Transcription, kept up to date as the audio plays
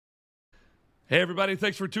Hey, everybody.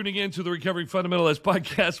 Thanks for tuning in to the Recovering Fundamentalist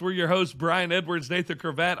Podcast. We're your hosts, Brian Edwards, Nathan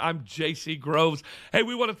Cravat. I'm JC Groves. Hey,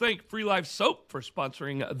 we want to thank Free Life Soap for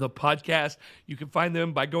sponsoring the podcast. You can find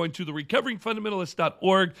them by going to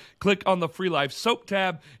therecoveringfundamentalist.org, click on the Free Life Soap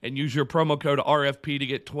tab, and use your promo code RFP to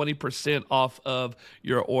get 20% off of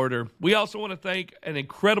your order. We also want to thank an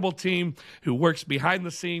incredible team who works behind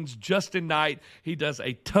the scenes, Justin Knight. He does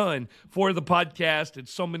a ton for the podcast, and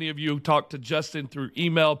so many of you talk to Justin through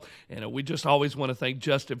email, and we just always want to thank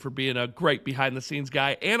Justin for being a great behind-the-scenes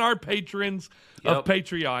guy, and our patrons of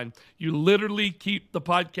Patreon. You literally keep the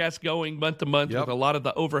podcast going month to month with a lot of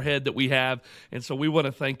the overhead that we have, and so we want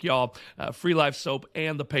to thank y'all, Free Life Soap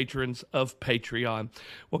and the patrons of Patreon.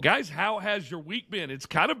 Well, guys, how has your week been? It's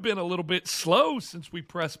kind of been a little bit slow since we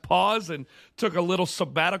pressed pause and took a little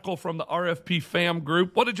sabbatical from the RFP fam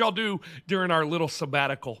group. What did y'all do during our little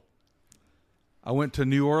sabbatical? I went to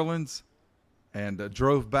New Orleans and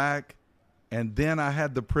drove back. And then I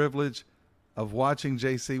had the privilege of watching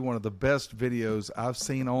JC, one of the best videos I've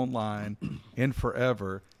seen online in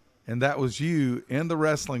forever. And that was you in the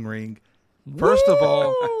wrestling ring. First of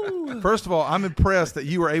all, I'm impressed that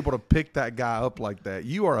you were able to pick that guy up like that.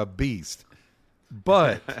 You are a beast.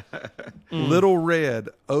 But Little Red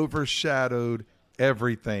overshadowed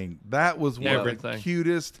everything. That was one of the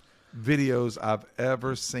cutest videos I've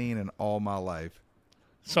ever seen in all my life.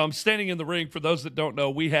 So I'm standing in the ring. For those that don't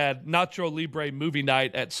know, we had Nacho Libre movie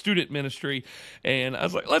night at Student Ministry, and I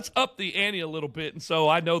was like, let's up the ante a little bit. And so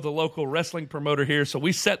I know the local wrestling promoter here, so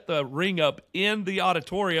we set the ring up in the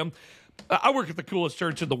auditorium. I work at the coolest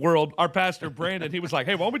church in the world. Our pastor, Brandon, he was like,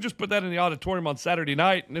 hey, why don't we just put that in the auditorium on Saturday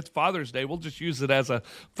night? And it's Father's Day. We'll just use it as a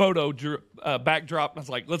photo backdrop. And I was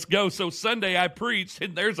like, let's go. So Sunday I preached,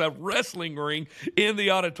 and there's a wrestling ring in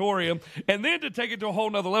the auditorium. And then to take it to a whole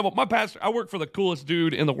nother level, my pastor, I work for the coolest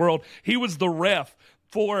dude in the world. He was the ref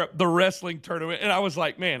for the wrestling tournament. And I was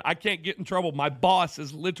like, man, I can't get in trouble. My boss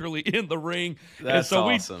is literally in the ring. That's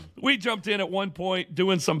awesome. We jumped in at one point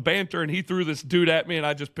doing some banter, and he threw this dude at me, and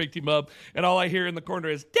I just picked him up. And all I hear in the corner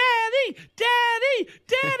is, Daddy, Daddy,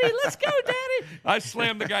 Daddy, let's go, Daddy. I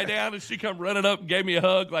slammed the guy down, and she come running up and gave me a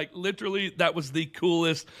hug. Like, literally, that was the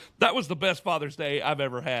coolest. That was the best Father's Day I've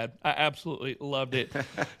ever had. I absolutely loved it.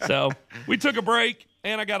 So we took a break.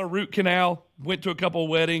 And I got a root canal, went to a couple of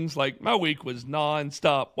weddings. Like, my week was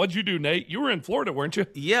nonstop. What'd you do, Nate? You were in Florida, weren't you?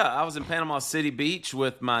 Yeah, I was in Panama City Beach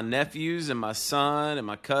with my nephews and my son and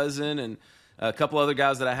my cousin and a couple other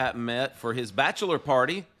guys that I hadn't met for his bachelor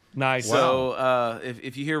party. Nice. So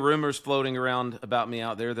if you hear rumors floating around about me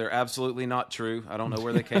out there, they're absolutely not true. I don't know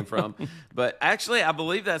where they came from. But actually, I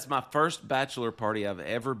believe that's my first bachelor party I've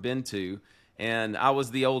ever been to. And I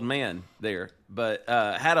was the old man there, but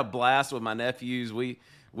had a blast with my nephews. We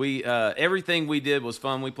everything we did was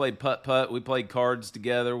fun. We played putt-putt. We played cards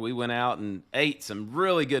together. We went out and ate some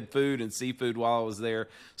really good food and seafood while I was there.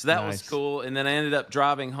 So that was cool. And then I ended up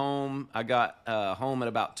driving home. I got home at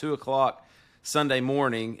about 2 o'clock Sunday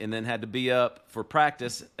morning, and then had to be up for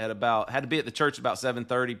practice had to be at the church about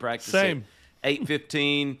 7:30. Practice at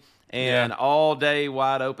 8:15. And all day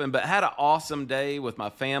wide open, but had an awesome day with my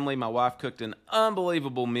family. My wife cooked an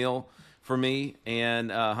unbelievable meal for me, and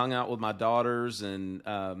hung out with my daughters, and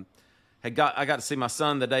I got to see my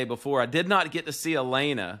son the day before. I did not get to see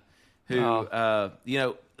Elena, who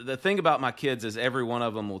the thing about my kids is every one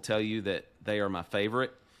of them will tell you that they are my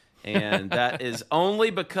favorite, and that is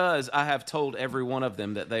only because I have told every one of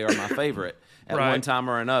them that they are my favorite at one time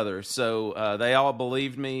or another. So they all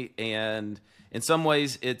believed me, and in some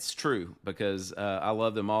ways, it's true because I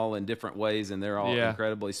love them all in different ways, and they're all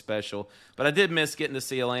incredibly special. But I did miss getting to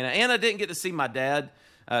see Elena, and I didn't get to see my dad.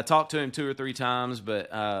 Talked to him 2 or 3 times, but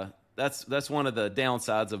that's one of the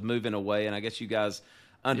downsides of moving away, and I guess you guys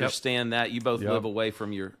understand that. You both live away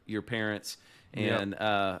from your parents, and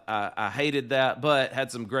I hated that, but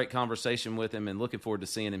had some great conversation with him and looking forward to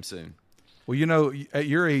seeing him soon. Well, you know, at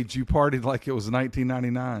your age, you partied like it was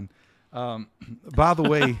 1999. By the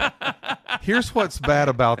way, here's what's bad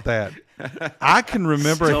about that. I can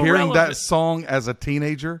remember hearing that song as a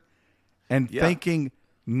teenager and thinking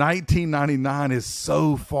 1999 is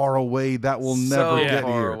so far away that will never get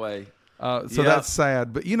here. Away. So that's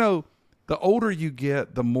sad. But, you know, the older you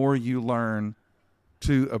get, the more you learn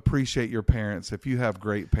to appreciate your parents if you have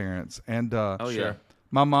great parents. And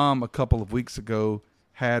my mom a couple of weeks ago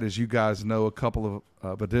had, as you guys know, a couple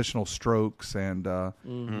of additional strokes, and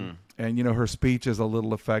you know, her speech is a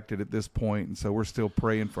little affected at this point, and so we're still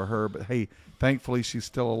praying for her. But hey, thankfully she's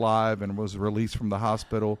still alive and was released from the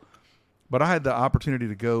hospital. But I had the opportunity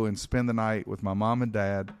to go and spend the night with my mom and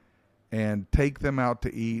dad and take them out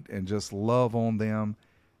to eat and just love on them.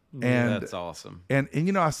 And That's awesome. And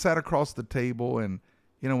I sat across the table, and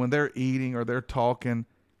when they're eating or they're talking,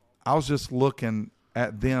 I was just looking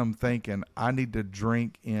at them thinking, I need to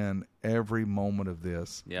drink in every moment of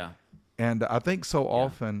this. Yeah. And I think so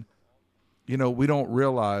often, we don't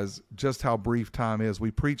realize just how brief time is.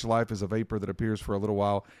 We preach life as a vapor that appears for a little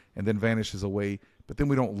while and then vanishes away, but then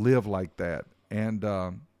we don't live like that. And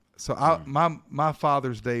my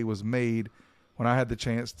Father's Day was made when I had the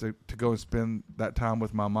chance to go and spend that time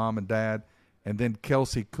with my mom and dad. And then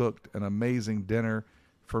Kelsey cooked an amazing dinner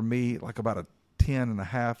for me, like about a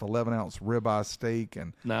 11-ounce ribeye steak,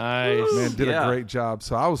 and nice. Man, did a great job.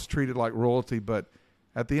 So I was treated like royalty, but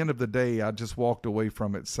at the end of the day, I just walked away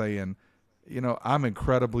from it saying, I'm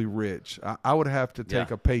incredibly rich. I would have to take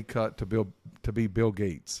a pay cut to be Bill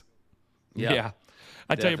Gates. Yeah.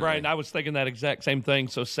 I tell you, Brian, I was thinking that exact same thing.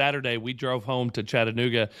 So Saturday, we drove home to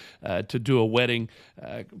Chattanooga to do a wedding,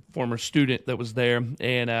 former student that was there.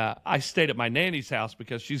 And I stayed at my nanny's house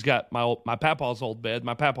because she's got my papa's old bed.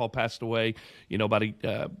 My papa passed away, about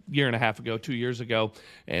a year and a half ago, 2 years ago.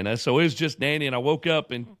 And so it was just Nanny. And I woke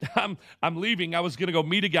up and I'm leaving. I was going to go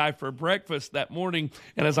meet a guy for breakfast that morning.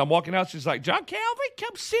 And as I'm walking out, she's like, John Calvin,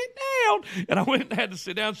 come sit down. And I went and had to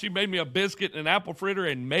sit down. She made me a biscuit and an apple fritter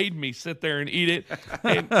and made me sit there and eat it.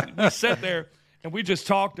 And we sat there and we just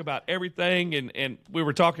talked about everything. And we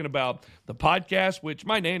were talking about the podcast, which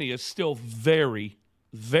my nanny is still very,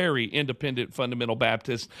 very independent fundamental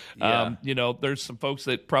Baptist. Yeah. There's some folks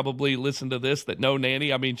that probably listen to this that know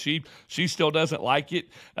Nanny. I mean, she still doesn't like it.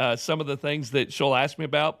 Some of the things that she'll ask me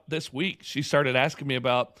about this week, she started asking me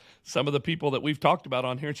about some of the people that we've talked about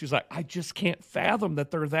on here. And she's like, I just can't fathom that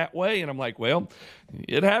they're that way. And I'm like, well,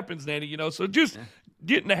 it happens, Nanny, so just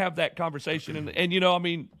getting to have that conversation.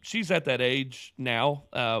 And she's at that age now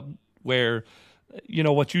where,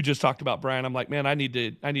 what you just talked about, Brian, I'm like, man, I need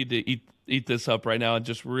to eat this up right now and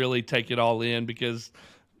just really take it all in, because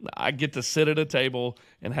I get to sit at a table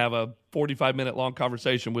and have a 45-minute long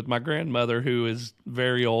conversation with my grandmother, who is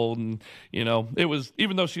very old. And, it was,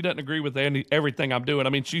 even though she doesn't agree with everything I'm doing, I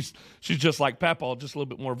mean, she's just like Papa, just a little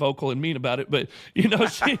bit more vocal and mean about it. But,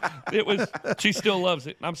 she still loves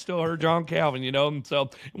it. I'm still her John Calvin, And so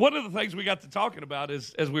one of the things we got to talking about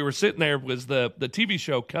is, as we were sitting there, was the TV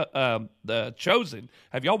show, The Chosen.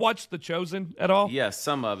 Have y'all watched The Chosen at all? Yes,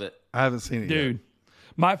 some of it. I haven't seen it yet. Dude.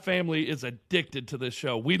 My family is addicted to this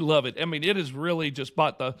show. We love it. I mean, it has really just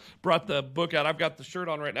brought the book out. I've got the shirt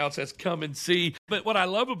on right now. It says "Come and See." But what I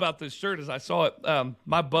love about this shirt is I saw it.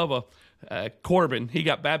 My Bubba Corbin, he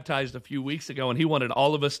got baptized a few weeks ago, and he wanted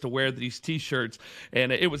all of us to wear these T-shirts.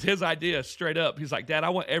 And it was his idea, straight up. He's like, "Dad, I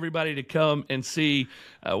want everybody to come and see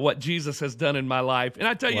what Jesus has done in my life." And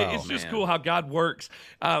I tell you, it's just cool how God works.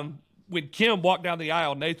 When Kim walked down the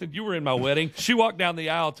aisle, Nathan, you were in my wedding. She walked down the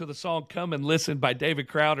aisle to the song "Come and Listen" by David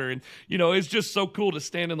Crowder. And, it's just so cool to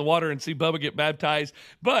stand in the water and see Bubba get baptized.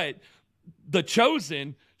 But The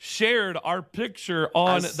Chosen shared our picture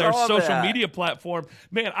on their social media platform.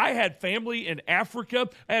 Man, I had family in Africa.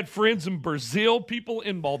 I had friends in Brazil, people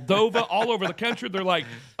in Moldova, all over the country. They're like,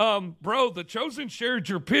 bro, The Chosen shared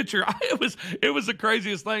your picture. It was the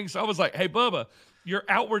craziest thing. So I was like, hey, Bubba, your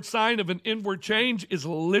outward sign of an inward change is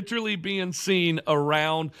literally being seen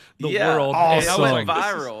around the world. Awesome. It went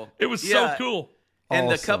viral. It was so cool. And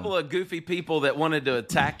Awesome. the couple of goofy people that wanted to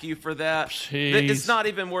attack you for that, it's not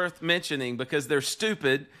even worth mentioning because they're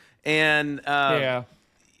stupid. And,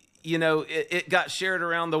 it got shared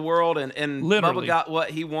around the world, and Literally. Bubba got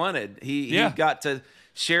what he wanted. He got to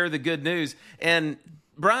share the good news. And,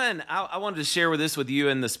 Brian, I wanted to share this with you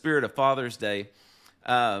in the spirit of Father's Day.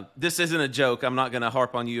 This isn't a joke. I'm not going to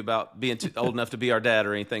harp on you about being old enough to be our dad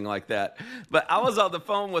or anything like that. But I was on the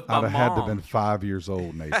phone with my mom. I'd have had to have been 5 years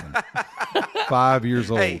old, Nathan. 5 years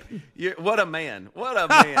old. Hey, what a man. What a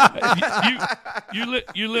man.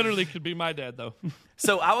 You literally could be my dad, though.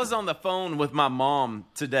 So I was on the phone with my mom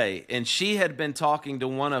today, and she had been talking to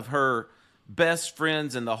one of her best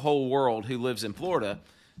friends in the whole world who lives in Florida.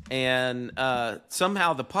 And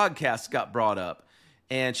somehow the podcast got brought up.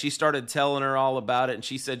 And she started telling her all about it, and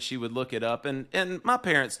she said she would look it up. And my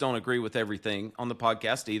parents don't agree with everything on the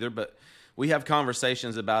podcast either, but we have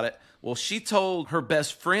conversations about it. Well, she told her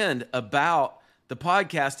best friend about the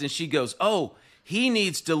podcast, and she goes, oh, he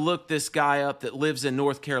needs to look this guy up that lives in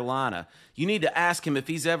North Carolina. You need to ask him if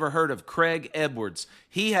he's ever heard of Craig Edwards.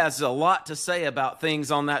 He has a lot to say about things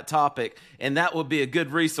on that topic, and that would be a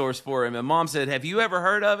good resource for him. And Mom said, have you ever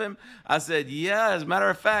heard of him? I said, yeah, as a matter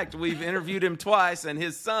of fact, we've interviewed him twice, and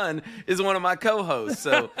his son is one of my co-hosts.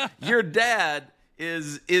 So your dad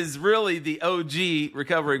is really the OG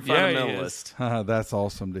recovering fundamentalist. That's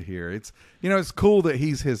awesome to hear. It's cool that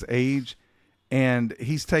he's his age, And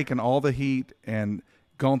he's taken all the heat and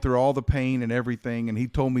gone through all the pain and everything. And he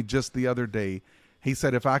told me just the other day, he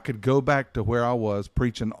said, if I could go back to where I was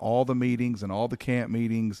preaching all the meetings and all the camp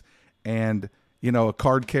meetings and, you know, a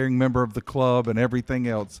card-carrying member of the club and everything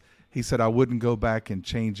else, he said, I wouldn't go back and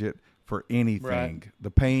change it for anything. Right.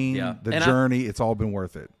 The pain, the journey, it's all been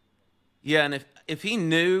worth it. Yeah, and if he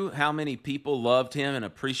knew how many people loved him and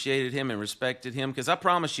appreciated him and respected him, because I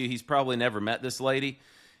promise you he's probably never met this lady,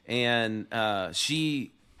 and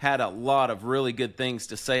she had a lot of really good things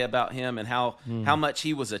to say about him and how much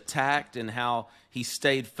he was attacked and how he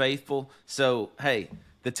stayed faithful. So, hey,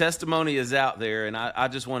 the testimony is out there, and I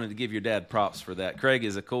just wanted to give your dad props for that. Craig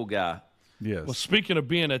is a cool guy. Yes. Well, speaking of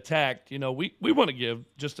being attacked, you know, we want to give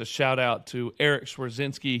just a shout out to Eric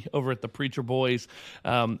Swarzinski over at the Preacher Boys.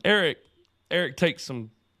 Eric takes some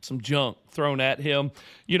junk thrown at him.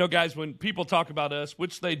 You know, guys, when people talk about us,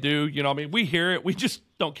 which they do, you know, I mean, we hear it. We just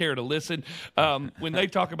don't care to listen. When they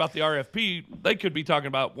talk about the RFP, they could be talking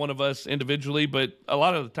about one of us individually, but a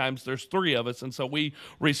lot of the times there's three of us, and so we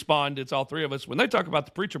respond, it's all three of us. When they talk about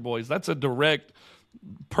the Preacher Boys, that's a direct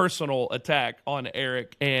personal attack on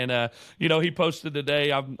Eric. And you know, he posted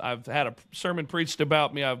today, I've had a sermon preached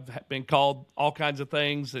about me, I've been called all kinds of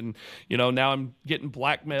things, and you know, now I'm getting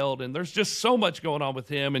blackmailed, and there's just so much going on with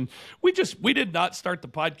him. And we did not start the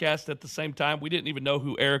podcast at the same time. We didn't even know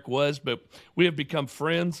who Eric was, but we have become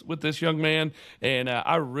friends with this young man, and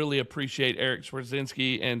I really appreciate Eric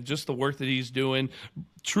Swarzinski and just the work that he's doing.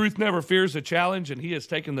 Truth never fears a challenge, and he has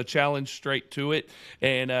taken the challenge straight to it.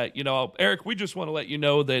 And, you know, Eric, we just want to let you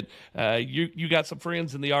know that you got some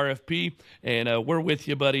friends in the RFP, and we're with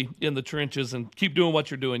you, buddy, in the trenches, and keep doing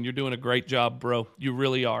what you're doing. You're doing a great job, bro. You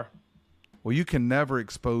really are. Well, you can never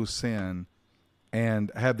expose sin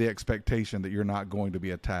and have the expectation that you're not going to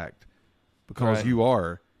be attacked, because you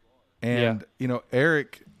are. And, you know,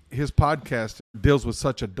 Eric, his podcast deals with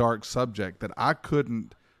such a dark subject that I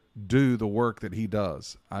couldn't do the work that he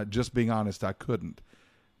does. Just being honest, I couldn't.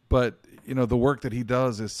 But, you know, the work that he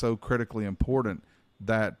does is so critically important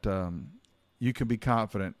that you can be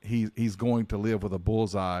confident he's going to live with a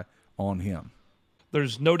bullseye on him.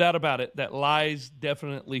 There's no doubt about it that lies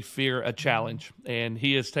definitely fear a challenge, and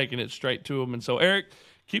he has taken it straight to him. And so, Eric,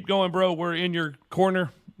 keep going, bro. We're in your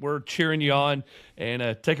corner. We're cheering you on,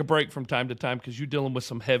 and take a break from time to time because you're dealing with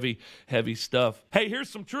some heavy, heavy stuff. Hey, here's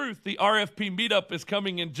some truth. The RFP meetup is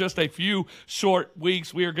coming in just a few short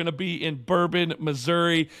weeks. We are going to be in Bourbon,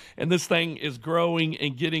 Missouri, and this thing is growing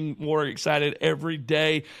and getting more excited every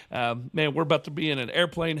day. Man, we're about to be in an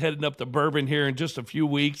airplane heading up to Bourbon here in just a few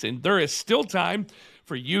weeks, and there is still time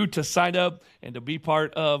for you to sign up and to be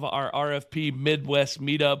part of our RFP Midwest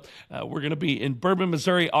meetup. We're going to be in Bourbon,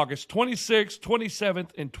 Missouri, August 26th, 27th,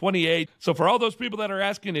 and 28th. So for all those people that are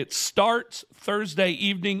asking, it starts Thursday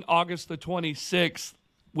evening, August the 26th,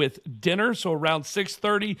 with dinner, so around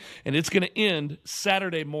 6:30, and it's going to end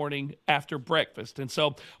Saturday morning after breakfast. And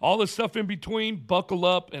so all the stuff in between, buckle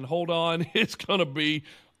up and hold on. It's going to be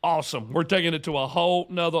awesome. We're taking it to a whole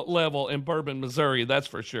nother level in Bourbon, Missouri, that's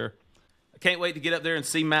for sure. Can't wait to get up there and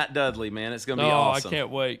see Matt Dudley, man. It's going to be awesome. I can't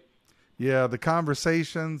wait. Yeah, the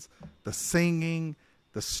conversations, the singing,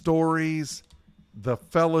 the stories, the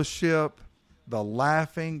fellowship, the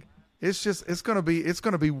laughing. It's going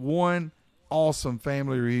to be one awesome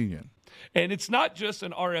family reunion. And it's not just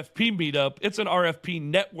an RFP meetup, it's an RFP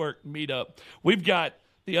network meetup. We've got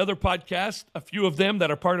the other podcasts, a few of them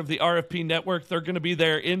that are part of the RFP network. They're going to be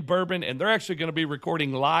there in Bourbon, and they're actually going to be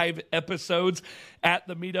recording live episodes at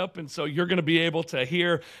the meetup. And so you're going to be able to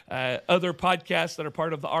hear other podcasts that are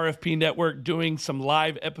part of the RFP network doing some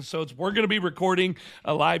live episodes. We're going to be recording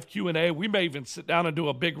a live Q&A. We may even sit down and do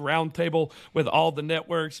a big roundtable with all the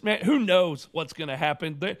networks. Man, who knows what's going to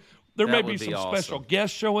happen? There may be some awesome special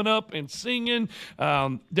guests showing up and singing.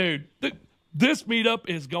 Dude, this meetup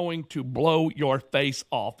is going to blow your face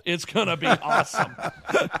off. It's going to be awesome.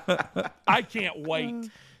 I can't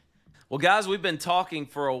wait. Well, guys, we've been talking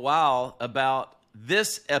for a while about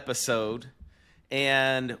this episode,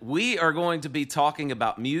 and we are going to be talking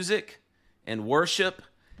about music and worship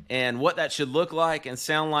and what that should look like and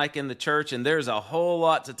sound like in the church, and there's a whole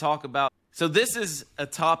lot to talk about. So this is a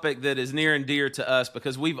topic that is near and dear to us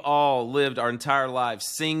because we've all lived our entire lives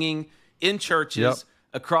singing in churches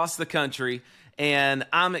across the country, and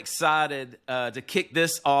I'm excited to kick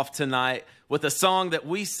this off tonight with a song that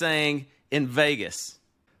we sang in Vegas.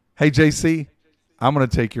 Hey, JC, I'm going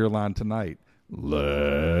to take your line tonight.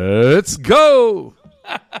 Let's go.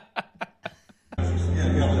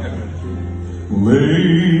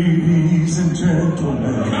 Ladies and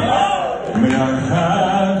gentlemen, may I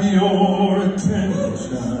have your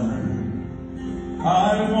attention?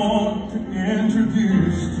 I want to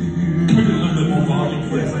Could you a little bit more volume,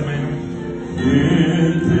 please, man?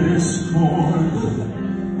 In this court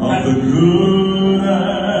of the good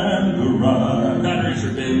and the right, that is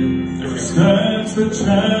your day. Stands the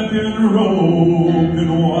champion robed in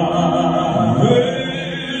white. Well,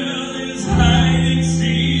 his height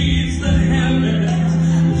exceeds the heavens.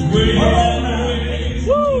 His way outweighs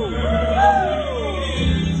the earth.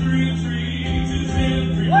 His retreat is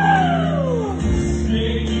everywhere.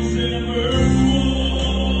 Stage is evermore.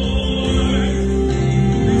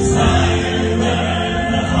 He's higher than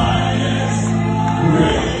the highest.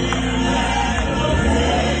 Greater than the great.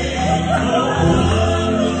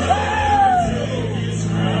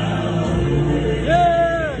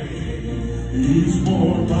 He's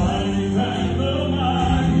more mighty than the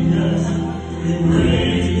mightiest. He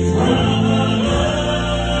reigns from above.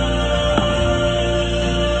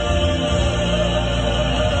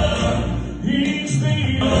 He's the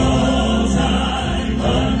all-time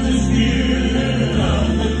undisputed,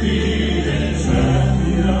 undefeated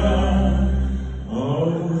champion of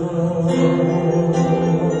love.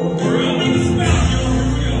 We're up in the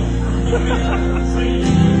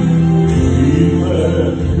He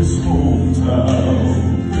left his hometown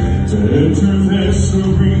to enter this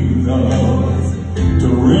arena, to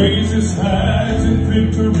raise his hands in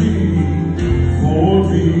victory for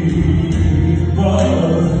me.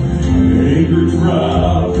 But haters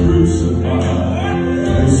round crucified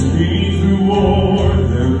his feet who wore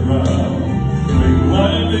their crown. They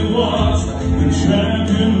gladly watched the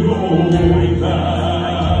champion rolling down.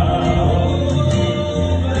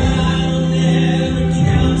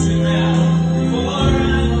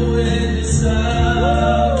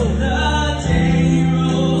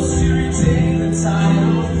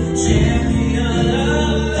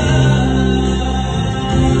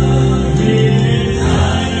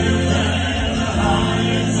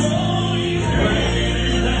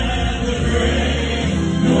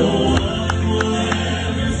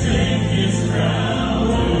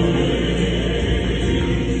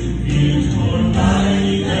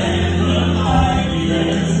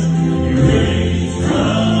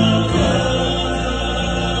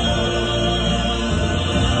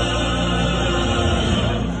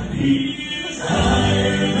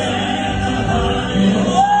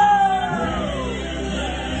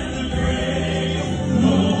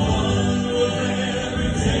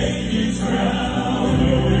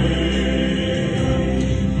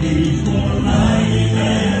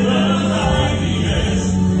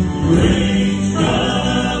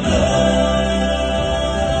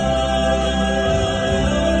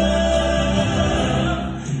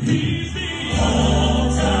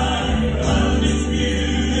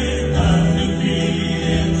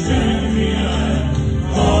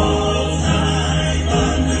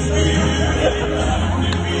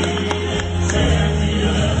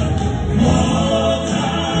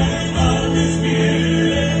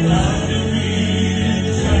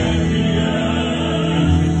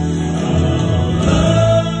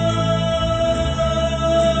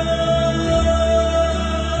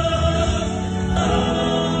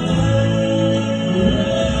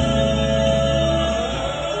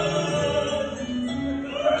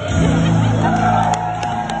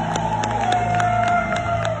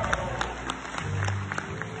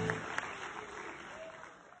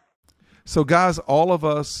 So, guys, all of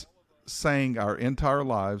us sang our entire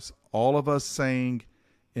lives, all of us sang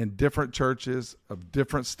in different churches of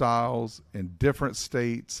different styles, in different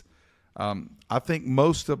states. I think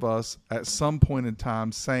most of us at some point in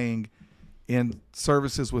time sang in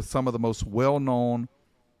services with some of the most well-known,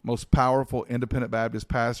 most powerful independent Baptist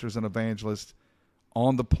pastors and evangelists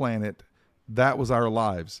on the planet. That was our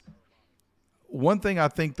lives. One thing I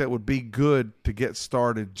think that would be good to get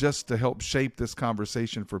started just to help shape this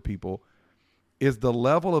conversation for people is the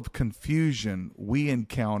level of confusion we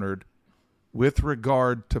encountered with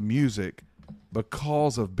regard to music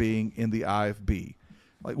because of being in the IFB.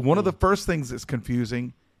 Like, one of the first things that's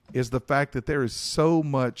confusing is the fact that there is so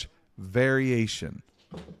much variation.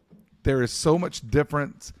 There is so much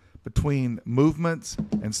difference between movements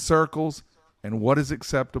and circles and what is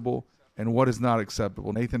acceptable and what is not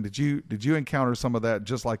acceptable. Nathan, did you encounter some of that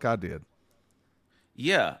just like I did?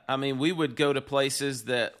 Yeah, I mean, we would go to places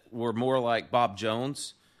that were more like Bob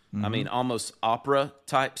Jones. I mean, almost opera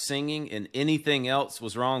type singing, and anything else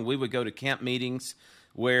was wrong. We would go to camp meetings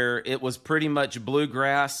where it was pretty much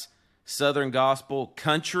bluegrass, Southern gospel,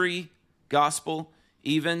 country gospel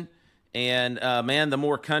even. And man, the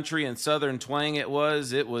more country and Southern twang it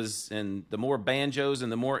was, and the more banjos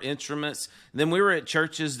and the more instruments. Then we were at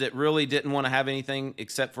churches that really didn't want to have anything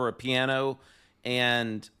except for a piano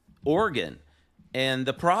and organ. And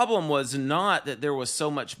the problem was not that there was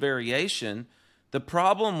so much variation. The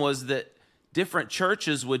problem was that different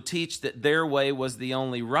churches would teach that their way was the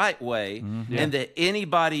only right way, and that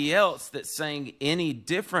anybody else that sang any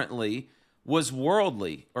differently was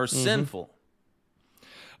worldly or sinful.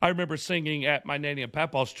 I remember singing at my nanny and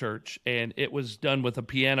papa's church, and it was done with a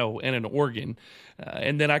piano and an organ.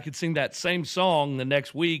 And then I could sing that same song the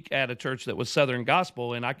next week at a church that was Southern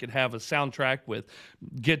Gospel, and I could have a soundtrack with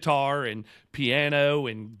guitar and piano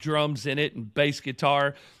and drums in it and bass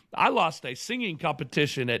guitar. I lost a singing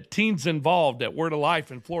competition at Teens Involved at Word of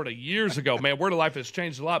Life in Florida years ago. Man, Word of Life has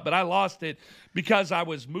changed a lot, but I lost it because I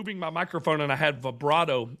was moving my microphone and I had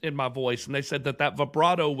vibrato in my voice, and they said that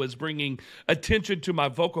vibrato was bringing attention to my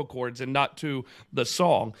vocal cords and not to the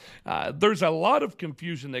song. There's a lot of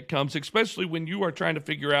confusion that comes, especially when you are trying to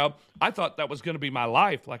figure out, I thought that was going to be my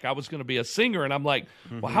life, like I was going to be a singer, and I'm like,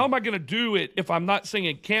 well, how am I going to do it if I'm not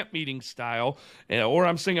singing camp meeting style, or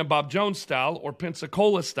I'm singing Bob Jones style, or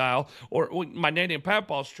Pensacola style, or my nanny and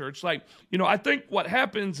papa's church? Like, I think what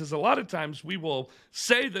happens is a lot of times we will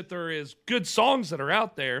say that there is good songs that are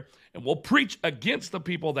out there, and we'll preach against the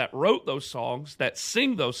people that wrote those songs, that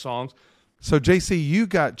sing those songs. So, JC, you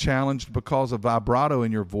got challenged because of vibrato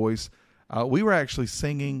in your voice. We were actually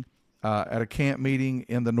singing at a camp meeting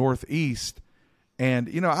in the Northeast, and,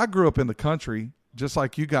 I grew up in the country, just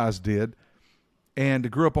like you guys did, and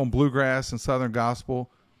grew up on bluegrass and Southern Gospel,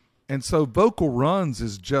 and so vocal runs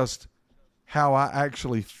is just how I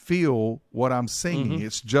actually feel what I'm singing.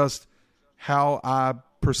 It's just how I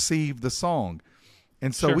perceive the song.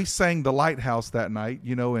 And so we sang The Lighthouse that night,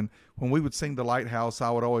 and when we would sing The Lighthouse, I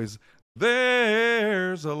would always,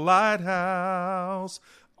 there's a lighthouse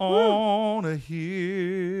on a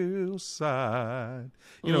hillside,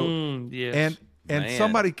 Yes. and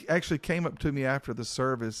somebody actually came up to me after the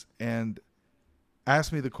service and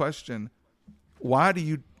asked me the question, why do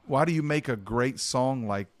you make a great song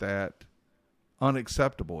like that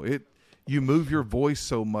unacceptable? You move your voice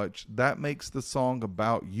so much, that makes the song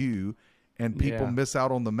about you, and people miss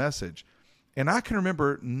out on the message. And I can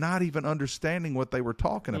remember not even understanding what they were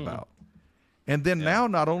talking about. And then now,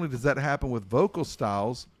 not only does that happen with vocal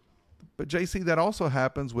styles, but JC, that also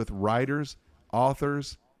happens with writers,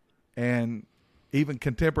 authors, and even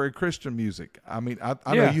contemporary Christian music. I mean,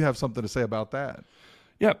 I know you have something to say about that.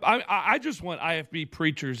 Yeah, I just want IFB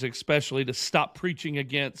preachers especially to stop preaching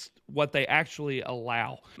against what they actually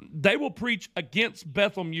allow. They will preach against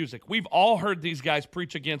Bethel music. We've all heard these guys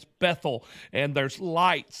preach against Bethel and their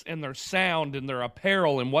lights and their sound and their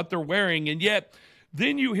apparel and what they're wearing, and yet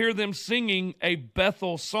then you hear them singing a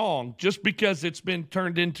Bethel song just because it's been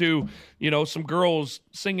turned into, some girls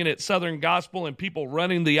singing it Southern Gospel and people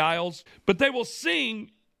running the aisles. But they will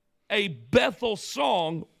sing a Bethel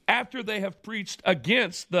song after they have preached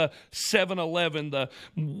against the 7-Eleven,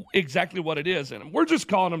 exactly what it is. And we're just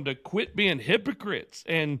calling them to quit being hypocrites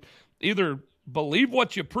and either believe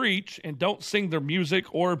what you preach and don't sing their music,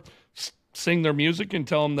 or sing their music and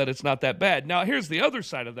tell them that it's not that bad. Now, here's the other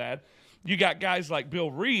side of that. You got guys like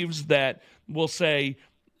Bill Reeves that will say,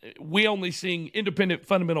 we only sing independent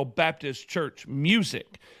fundamental Baptist church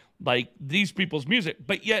music, like these people's music.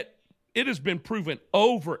 But yet it has been proven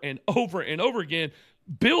over and over and over again,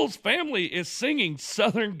 Bill's family is singing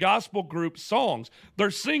Southern Gospel group songs.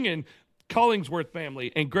 They're singing Collingsworth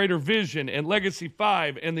Family and Greater Vision and Legacy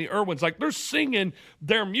 5 and the Irwins. Like, they're singing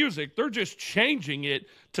their music. They're just changing it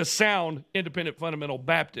to sound independent fundamental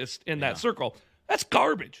Baptist in that circle. That's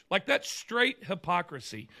garbage. Like, that's straight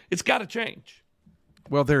hypocrisy. It's got to change.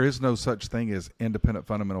 Well, there is no such thing as independent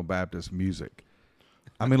fundamental Baptist music.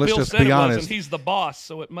 I mean, let's Bill just said be it honest. Was, and he's the boss,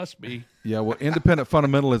 so it must be. Yeah, well, independent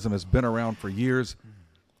fundamentalism has been around for years,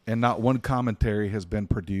 and not one commentary has been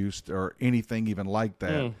produced or anything even like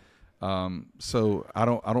that. So I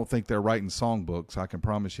don't think they're writing songbooks. I can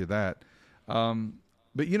promise you that.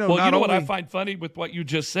 But what I find funny with what you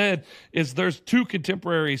just said is there's 2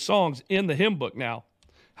 contemporary songs in the hymn book now.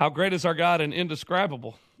 How Great Is Our God and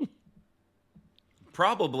Indescribable.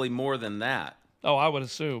 Probably more than that. Oh, I would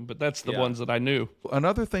assume, but that's the ones that I knew.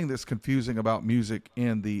 Another thing that's confusing about music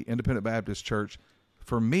in the Independent Baptist Church,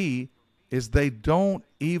 for me, is they don't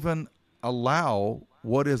even allow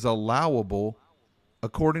what is allowable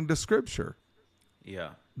according to Scripture.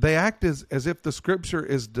 Yeah. They act as if the Scripture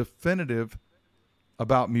is definitive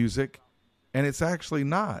about music, and it's actually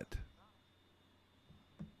not.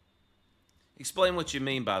 Explain what you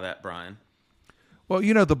mean by that, Brian. Well,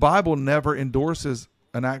 the Bible never endorses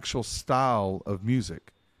an actual style of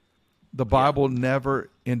music. The Bible never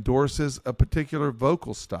endorses a particular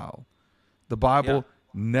vocal style. The Bible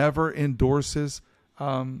never endorses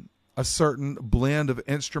a certain blend of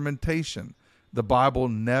instrumentation. The Bible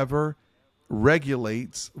never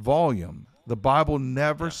regulates volume. The Bible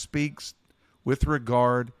never speaks with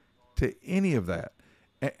regard to any of that.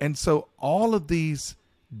 And so all of these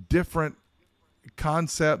different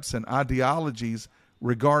concepts and ideologies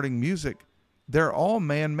regarding music, they're all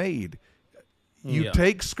man-made. You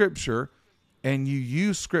take Scripture and you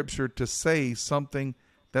use Scripture to say something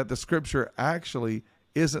that the Scripture actually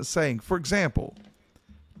isn't saying. For example,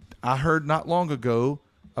 I heard not long ago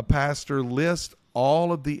a pastor list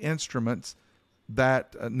all of the instruments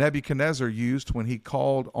that Nebuchadnezzar used when he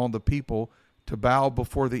called on the people to bow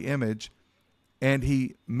before the image, and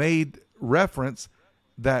he made reference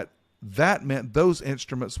that meant those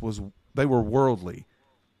instruments they were worldly,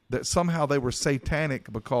 that somehow they were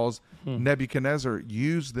satanic because Nebuchadnezzar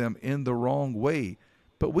used them in the wrong way.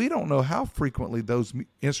 But we don't know how frequently those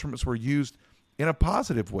instruments were used in a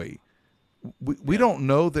positive way. We don't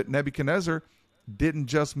know that Nebuchadnezzar didn't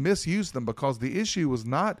just misuse them, because the issue was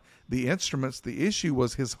not the instruments. The issue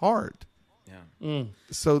was his heart. Yeah.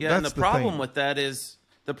 So Yeah, that's and the problem thing. with that is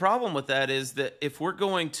that if we're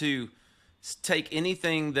going to take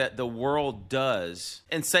anything that the world does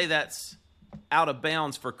and say that's out of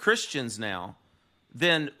bounds for Christians now,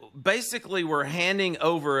 then basically we're handing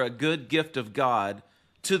over a good gift of God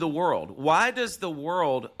to the world. Why does the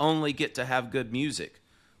world only get to have good music?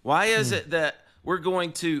 Why is it that we're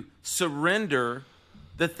going to surrender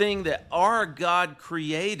the thing that our God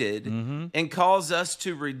created and calls us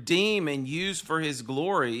to redeem and use for his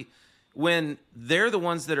glory, when they're the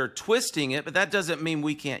ones that are twisting it, but that doesn't mean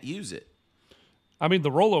we can't use it? I mean,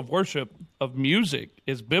 the role of worship of music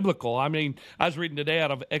is biblical. I mean, I was reading today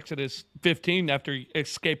out of Exodus 15, after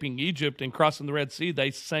escaping Egypt and crossing the Red Sea,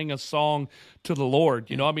 they sang a song to the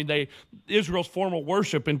Lord. You know, I mean, Israel's formal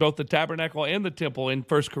worship in both the tabernacle and the temple in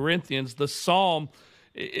 1 Corinthians, the psalm,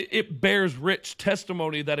 it bears rich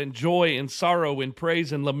testimony that in joy and sorrow, in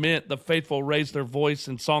praise and lament, the faithful raise their voice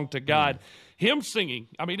in song to God. Hymn singing,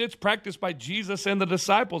 I mean, it's practiced by Jesus and the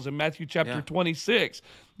disciples in Matthew chapter 26.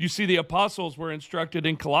 You see, the apostles were instructed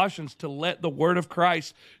in Colossians to let the word of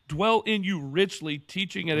Christ dwell in you richly,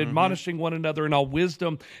 teaching and admonishing one another in all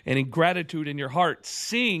wisdom and in gratitude in your heart.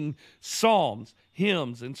 Sing psalms,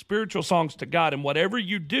 hymns, and spiritual songs to God. And whatever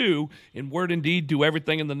you do, in word and deed, do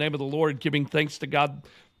everything in the name of the Lord, giving thanks to God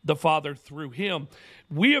the Father through him.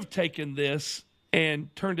 We have taken this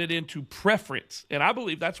and turned it into preference. And I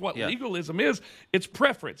believe that's what legalism is. It's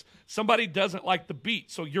preference. Somebody doesn't like the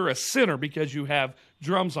beat, so you're a sinner because you have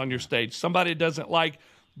drums on your stage. Somebody doesn't like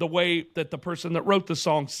the way that the person that wrote the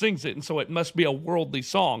song sings it, and so it must be a worldly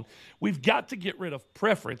song. We've got to get rid of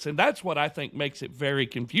preference, and that's what I think makes it very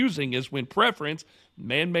confusing, is when preference,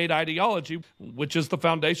 man-made ideology, which is the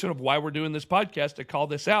foundation of why we're doing this podcast to call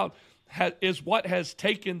this out, is what has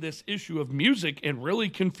taken this issue of music and really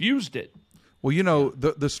confused it. Well, you know,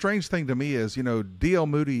 the strange thing to me is, you know, D.L.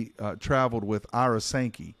 Moody traveled with Ira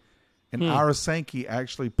Sankey, and Ira Sankey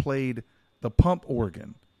actually played the pump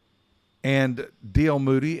organ. And D.L.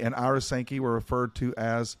 Moody and Ira Sankey were referred to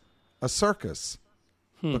as a circus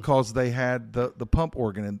because they had the pump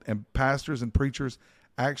organ, and pastors and preachers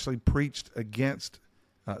actually preached against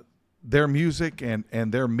their music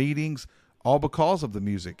and their meetings, all because of the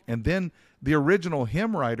music. And then the original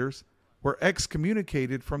hymn writers were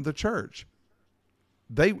excommunicated from the church.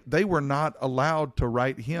 They were not allowed to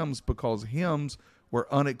write hymns because hymns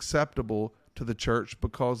were unacceptable to the church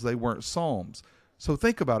because they weren't psalms. So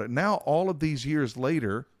think about it. Now, all of these years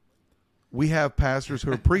later, we have pastors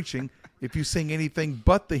who are preaching, if you sing anything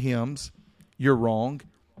but the hymns, you're wrong.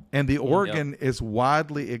 And the organ is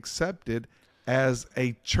widely accepted as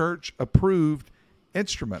a church-approved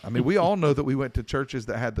instrument. I mean, we all know that we went to churches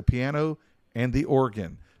that had the piano and the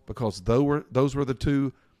organ because those were the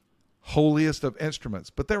two holiest of instruments.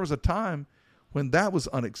 But there was a time when that was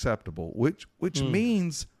unacceptable, which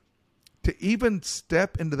means to even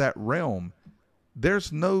step into that realm,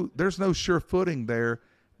 there's no sure footing there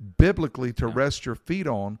biblically to rest your feet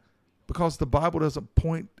on, because the Bible doesn't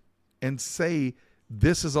point and say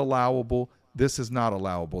this is allowable, this is not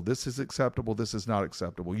allowable, this is acceptable, this is not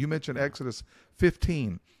acceptable. You mentioned Exodus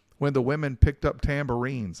 15 when the women picked up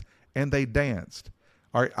tambourines and they danced.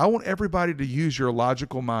 All right, I want everybody to use your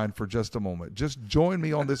logical mind for just a moment. Just join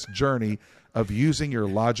me on this journey of using your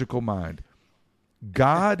logical mind.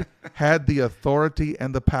 God had the authority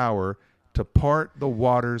and the power to part the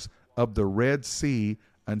waters of the Red Sea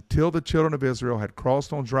until the children of Israel had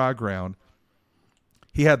crossed on dry ground.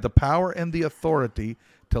 He had the power and the authority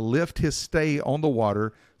to lift his stay on the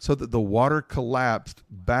water so that the water collapsed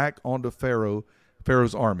back onto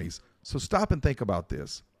Pharaoh's armies. So stop and think about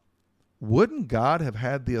this. wouldn't God have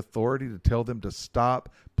had the authority to tell them to stop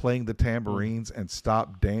playing the tambourines and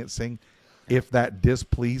stop dancing if that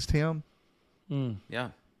displeased him?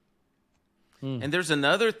 Yeah. And there's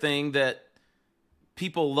another thing that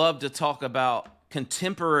people love to talk about,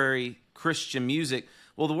 contemporary Christian music.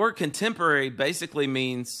 Well, the word contemporary basically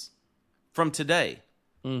means from today.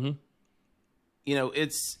 You know,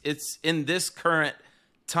 it's in this current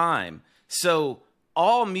time. So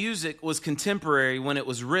all music was contemporary when it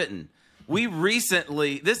was written. We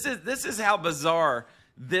recently, this is how bizarre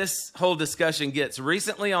this whole discussion gets.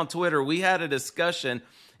 Recently on Twitter, we had a discussion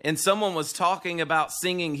and someone was talking about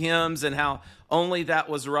singing hymns and how only that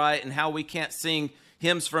was right and how we can't sing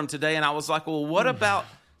hymns from today. And I was like, well, what about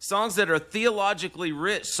songs that are theologically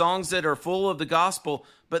rich, songs that are full of the gospel,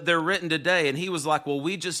 but they're written today? And he was like, well,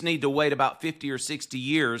 we just need to wait about 50 or 60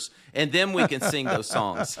 years, and then we can sing those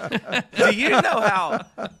songs. Do you know how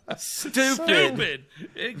stupid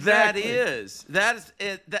that is? That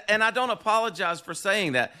is, and I don't apologize for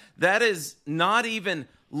saying that. That is not even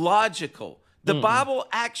logical. The Bible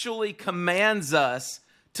actually commands us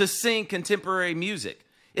to sing contemporary music.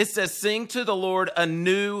 It says, sing to the Lord a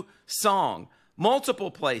new song.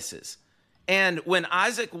 Multiple places. And when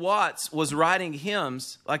Isaac Watts was writing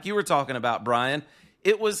hymns, like you were talking about, Brian,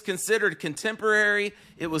 it was considered contemporary.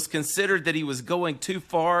 It was considered that he was going too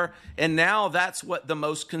far. And now that's what the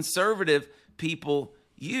most conservative people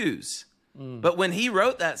use. But when he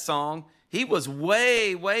wrote that song, he was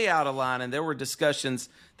way, way out of line. And there were discussions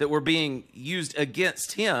that were being used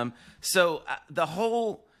against him. So the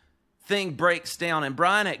whole thing breaks down. And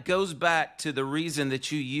Brian, it goes back to the reason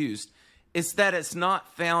that you used. It's that it's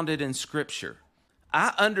not founded in Scripture.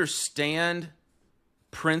 I understand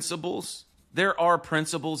principles. There are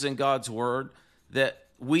principles in God's Word that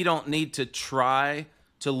we don't need to try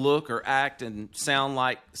to look or act and sound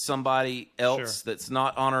like somebody else that's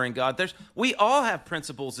not honoring God. We all have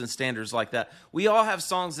principles and standards like that. We all have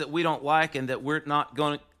songs that we don't like and that we're not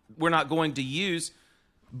going to use,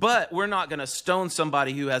 but we're not going to stone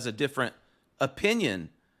somebody who has a different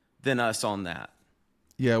opinion than us on that.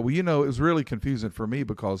 Yeah, well, you know, it was really confusing for me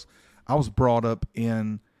because I was brought up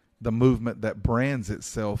in the movement that brands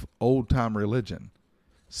itself old-time religion.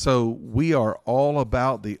 So we are all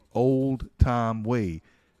about the old-time way.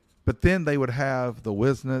 But then they would have the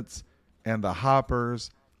Wisnets and the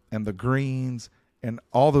Hoppers and the Greens and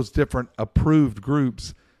all those different approved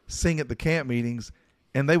groups sing at the camp meetings,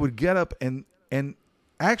 and they would get up and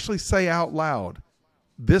actually say out loud,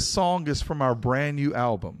 this song is from our brand new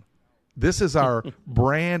album. This is our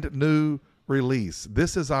brand new release.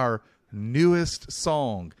 This is our newest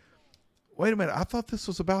song. Wait a minute. I thought this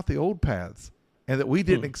was about the old paths and that we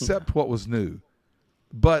didn't accept what was new.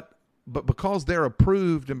 But because they're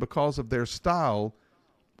approved and because of their style,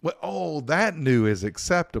 that new is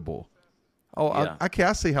acceptable. Yeah.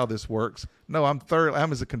 I see how this works. No, I'm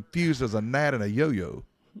as confused as a gnat and a yo-yo.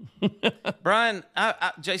 Brian,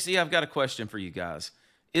 JC, I've got a question for you guys.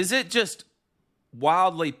 Is it just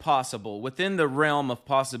wildly possible, within the realm of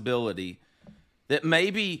possibility, that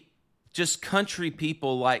maybe just country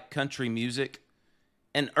people like country music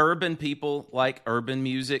and urban people like urban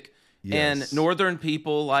music and northern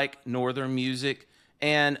people like northern music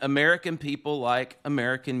and American people like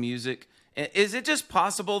American music? Is it just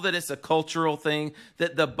possible that it's a cultural thing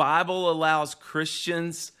that the Bible allows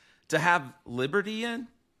Christians to have liberty in?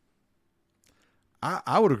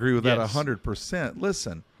 I would agree with that 100%.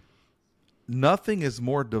 Listen, nothing is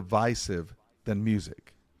more divisive than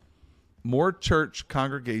music. More church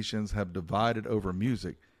congregations have divided over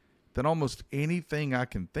music than almost anything I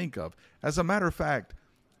can think of. As a matter of fact,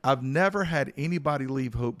 I've never had anybody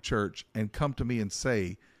leave Hope Church and come to me and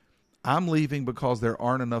say, I'm leaving because there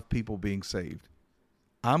aren't enough people being saved.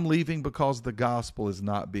 I'm leaving because the gospel is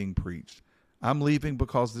not being preached. I'm leaving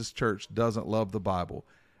because this church doesn't love the Bible.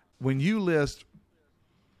 When you list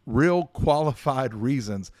real qualified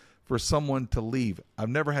reasons for someone to leave, I've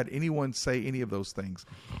never had anyone say any of those things,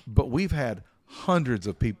 but we've had hundreds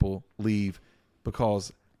of people leave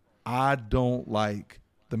because I don't like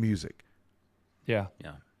the music. Yeah.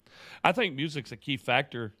 I think music's a key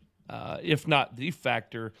factor, if not the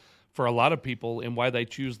factor, for a lot of people in why they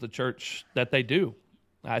choose the church that they do.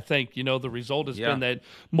 I think, the result has been that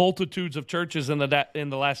multitudes of churches in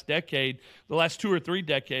the last decade, the last 2 or 3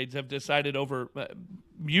 decades, have decided over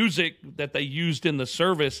music that they used in the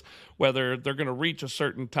service, whether they're going to reach a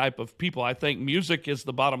certain type of people. I think music is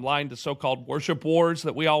the bottom line to so-called worship wars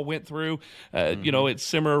that we all went through. It's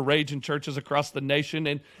simmer rage in churches across the nation.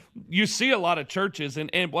 And you see a lot of churches,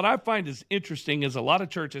 and what I find is interesting is a lot of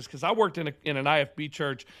churches, because I worked in an IFB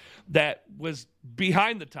church that was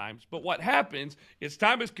behind the times. But what happens is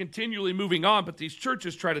time is continually moving on, but these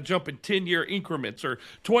churches try to jump in 10-year increments or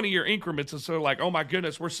 20-year increments. And so they're like, oh my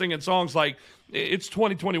goodness, we're singing songs like it's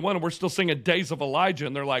 2021 and we're still singing Days of Elijah.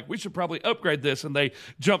 And they're like, we should probably upgrade this. And they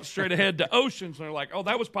jump straight ahead to Oceans. And they're like, oh,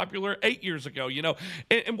 that was popular 8 years ago, you know.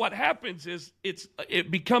 And what happens is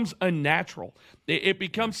it becomes unnatural. It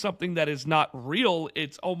becomes something that is not real.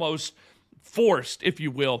 It's almost forced, if you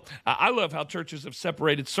will. I love how churches have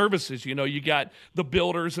separated services. You know, you got the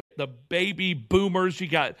builders, the baby boomers, you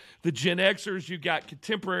got the Gen Xers, you got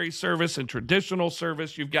contemporary service and traditional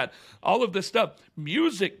service, you've got all of this stuff.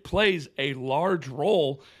 Music plays a large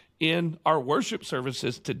role in our worship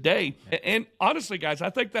services today. And honestly, guys, I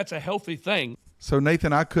think that's a healthy thing. So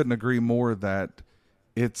Nathan, I couldn't agree more that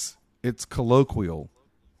it's colloquial.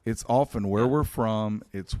 It's often where we're from.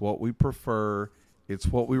 It's what we prefer. It's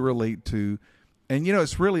what we relate to. And, you know,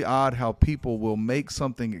 it's really odd how people will make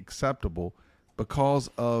something acceptable because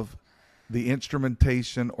of the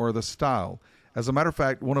instrumentation or the style. As a matter of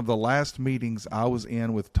fact, one of the last meetings I was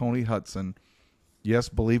in with Tony Hudson, yes,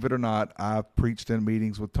 believe it or not, I've preached in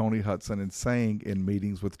meetings with Tony Hudson and sang in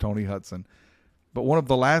meetings with Tony Hudson. But one of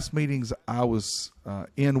the last meetings I was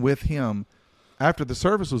in with him, after the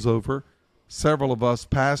service was over, several of us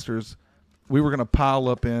pastors, we were going to pile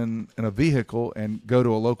up in a vehicle and go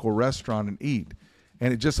to a local restaurant and eat.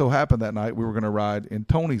 And it just so happened that night we were going to ride in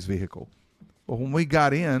Tony's vehicle. Well, when we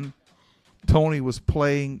got in, Tony was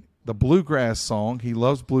playing the bluegrass song. He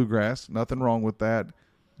loves bluegrass. Nothing wrong with that.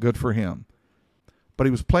 Good for him. But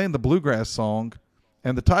he was playing the bluegrass song,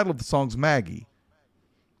 and the title of the song's Maggie.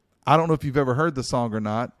 I don't know if you've ever heard the song or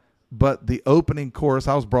not, but the opening chorus,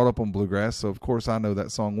 I was brought up on bluegrass, so of course I know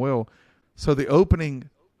that song well. So the opening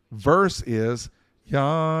verse is,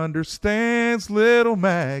 yonder stands little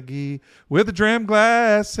Maggie with a dram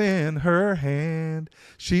glass in her hand.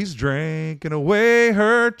 She's drinking away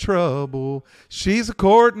her trouble. She's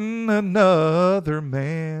a-courting another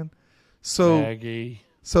man. So, Maggie.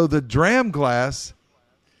 So the dram glass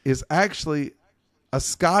is actually a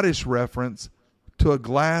Scottish reference to a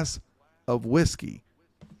glass of whiskey.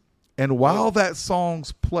 And while that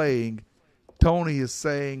song's playing, Tony is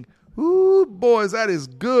saying, ooh, boys, that is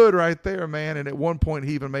good right there, man. And at one point,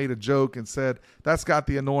 he even made a joke and said, that's got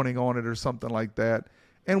the anointing on it or something like that.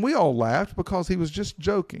 And we all laughed because he was just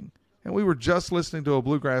joking. And we were just listening to a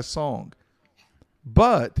bluegrass song.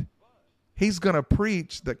 But he's going to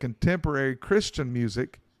preach that contemporary Christian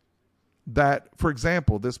music that, for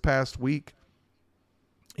example, this past week,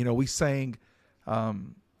 you know, we sang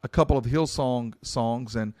a couple of Hillsong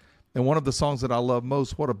songs. And one of the songs that I love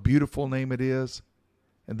most, What a Beautiful Name It Is.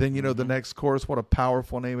 And then, you know, the next chorus, what a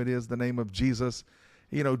powerful name it is, the name of Jesus.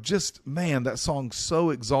 You know, just, man, that song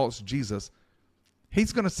so exalts Jesus.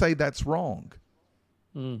 He's going to say that's wrong.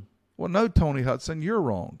 Well, no, Tony Hudson, you're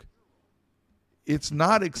wrong. It's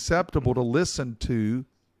not acceptable to listen to,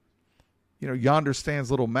 you know, yonder stands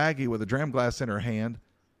little Maggie with a dram glass in her hand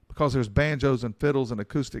because there's banjos and fiddles and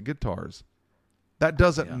acoustic guitars. That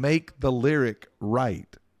doesn't make the lyric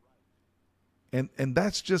right. And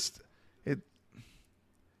that's just...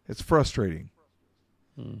 It's frustrating.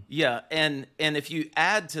 Yeah, and if you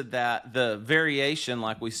add to that the variation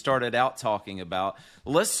like we started out talking about,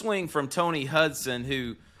 let's swing from Tony Hudson,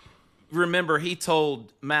 who, remember, he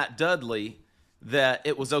told Matt Dudley that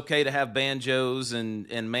it was okay to have banjos and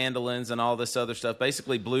mandolins and all this other stuff,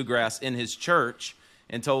 basically bluegrass, in his church,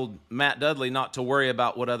 and told Matt Dudley not to worry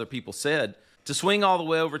about what other people said, to swing all the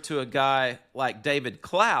way over to a guy like David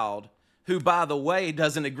Cloud, who, by the way,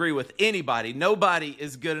 doesn't agree with anybody. Nobody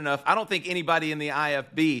is good enough. I don't think anybody in the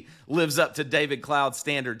IFB lives up to David Cloud's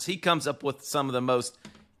standards. He comes up with some of the most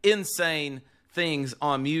insane things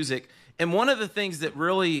on music. And one of the things that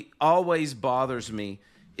really always bothers me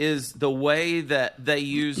is the way that they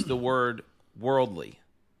use the word worldly.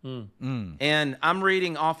 And I'm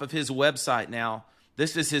reading off of his website now.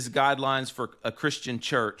 This is his guidelines for a Christian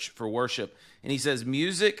church for worship. And he says,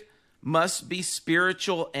 music must be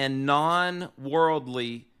spiritual and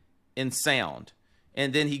non-worldly in sound.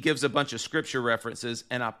 And then he gives a bunch of scripture references,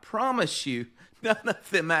 and I promise you, none of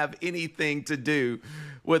them have anything to do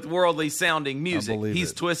with worldly sounding music.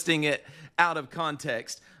 He's twisting it out of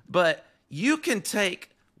context. But you can take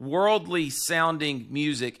worldly sounding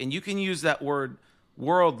music, and you can use that word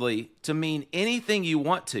worldly to mean anything you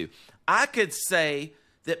want to. I could say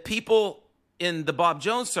that people in the Bob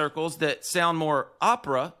Jones circles that sound more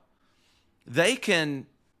opera, they can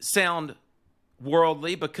sound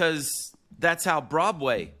worldly because that's how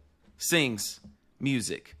Broadway sings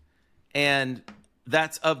music. And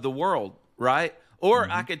that's of the world, right? Or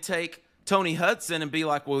I could take Tony Hudson and be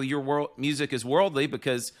like, well, your music is worldly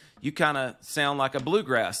because you kind of sound like a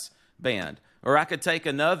bluegrass band. Or I could take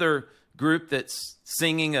another group that's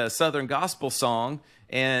singing a Southern gospel song,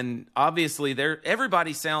 and obviously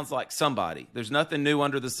everybody sounds like somebody. There's nothing new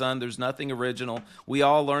under the sun. There's nothing original. We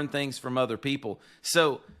all learn things from other people.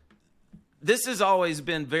 So this has always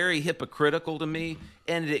been very hypocritical to me,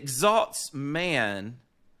 and it exalts man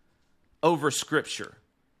over Scripture.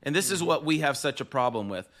 And this is what we have such a problem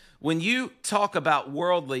with. When you talk about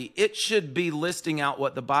worldly, it should be listing out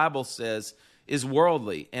what the Bible says is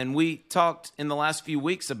worldly. And we talked in the last few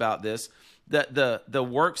weeks about this, that the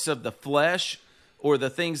works of the flesh or the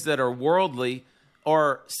things that are worldly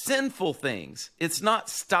are sinful things. It's not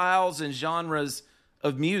styles and genres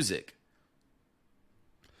of music.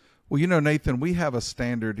 Well, you know, Nathan, we have a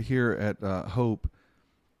standard here at Hope.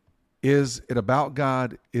 Is it about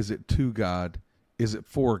God? Is it to God? Is it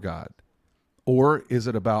for God? Or is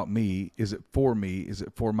it about me? Is it for me? Is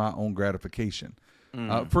it for my own gratification?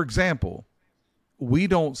 For example, we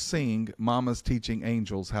don't sing Mama's Teaching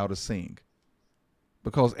Angels How to Sing,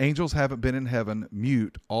 because angels haven't been in heaven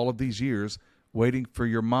mute all of these years waiting for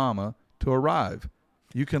your mama to arrive.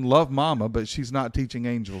 You can love mama, but she's not teaching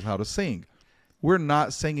angels how to sing. We're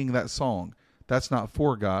not singing that song. That's not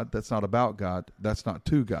for God. That's not about God. That's not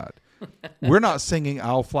to God. We're not singing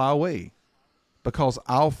I'll Fly Away, because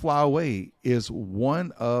I'll Fly Away is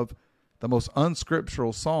one of the most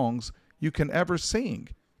unscriptural songs you can ever sing.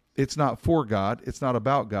 It's not for God. It's not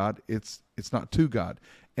about God. It's not to God.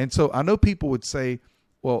 And so I know people would say,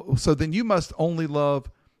 well, so then you must only love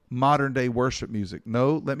modern day worship music.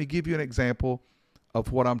 No, let me give you an example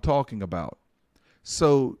of what I'm talking about.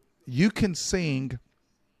 So you can sing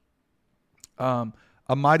A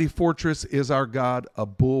Mighty Fortress is Our God, a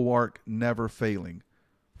bulwark never failing.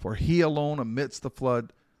 For he alone amidst the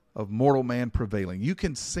flood of mortal man prevailing. You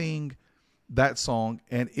can sing that song,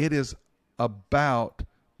 and it is about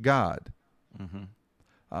God.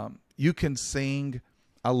 You can sing,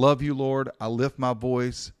 I love you, Lord. I lift my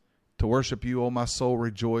voice to worship you, O my soul,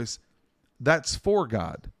 rejoice. That's for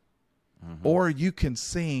God. Or you can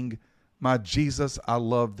sing, my Jesus, I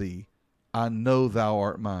love thee. I know thou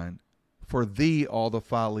art mine. For thee all the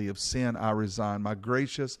folly of sin I resign. My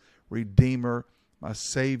gracious Redeemer, my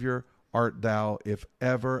Savior art thou. If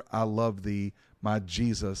ever I love thee, my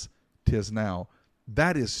Jesus, 'tis now.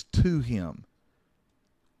 That is to him.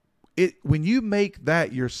 When you make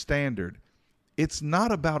that your standard, it's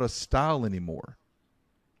not about a style anymore.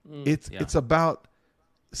 It's about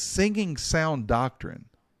singing sound doctrine.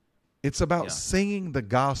 It's about singing the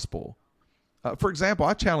gospel. For example,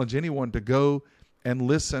 I challenge anyone to go and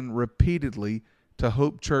listen repeatedly to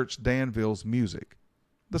Hope Church Danville's music.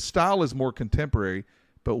 The style is more contemporary,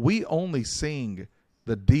 but we only sing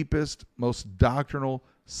the deepest, most doctrinal,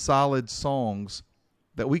 solid songs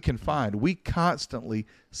that we can find. We constantly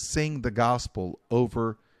sing the gospel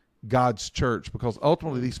over God's church, because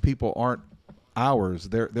ultimately these people aren't ours.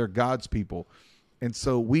 They're God's people. And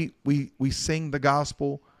so we sing the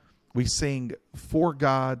gospel. We sing for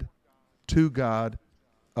God, to God,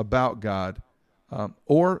 about God,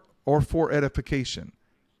 or for edification.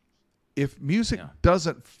 If music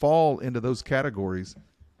doesn't fall into those categories,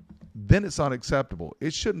 then it's unacceptable.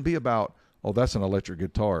 It shouldn't be about, oh, that's an electric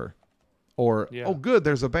guitar, or, oh, good,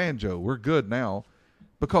 there's a banjo. We're good now.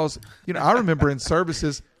 Because, I remember in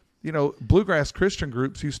services, bluegrass Christian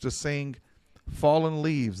groups used to sing Fallen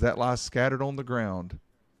Leaves That Lie Scattered on the Ground.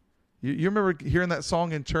 You remember hearing that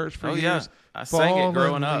song in church for years? I sang it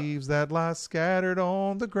growing up. Fallen leaves that lie scattered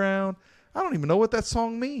on the ground. I don't even know what that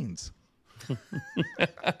song means.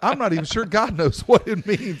 I'm not even sure God knows what it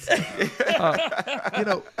means.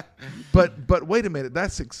 But wait a minute.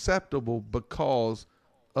 That's acceptable because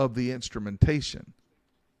of the instrumentation.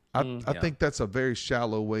 I think that's a very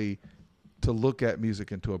shallow way to look at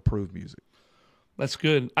music and to approve music. That's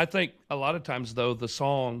good. I think a lot of times, though, the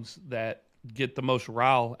songs that get the most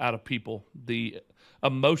rile out of people, the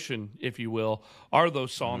emotion, if you will, are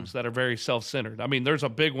those songs that are very self-centered. I mean, there's a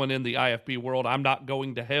big one in the IFB world, I'm Not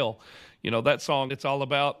Going to Hell. That song, it's all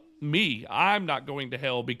about me. I'm not going to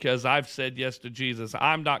hell because I've said yes to Jesus.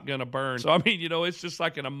 I'm not going to burn. So, I mean, it's just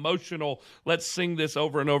like an emotional, let's sing this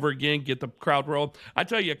over and over again, get the crowd rolling. I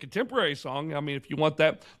tell you, a contemporary song, I mean, if you want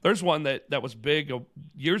that, there's one that was big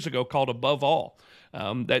years ago called Above All.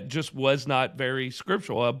 That just was not very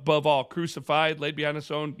scriptural. Above all, crucified, laid behind his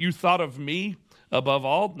own. You thought of me above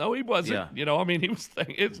all? No, he wasn't. Yeah. I mean, he was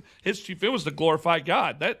his chief. It was to glorify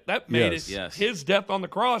God. That made his death on the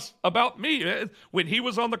cross about me. When he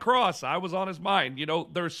was on the cross, I was on his mind.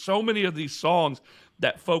 There's so many of these songs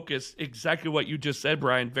that focus exactly what you just said,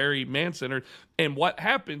 Brian, very man-centered. And what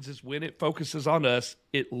happens is when it focuses on us,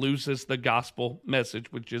 it loses the gospel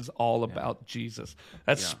message, which is all about Jesus.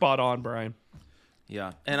 That's spot on, Brian.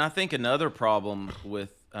 Yeah, and I think another problem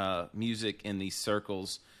with music in these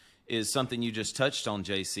circles is something you just touched on,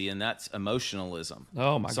 JC, and that's emotionalism.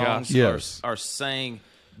 Oh, my Songs gosh. Yes. are sang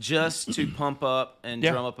just to pump up and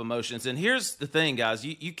drum up emotions. And here's the thing, guys.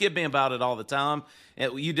 You kid me about it all the time.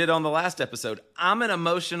 You did on the last episode. I'm an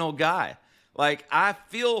emotional guy. Like, I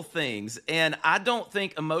feel things, and I don't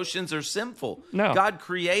think emotions are sinful. No. God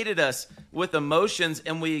created us with emotions,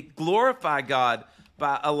 and we glorify God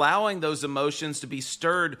by allowing those emotions to be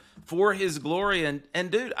stirred for his glory.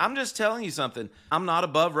 And dude, I'm just telling you something. I'm not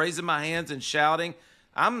above raising my hands and shouting.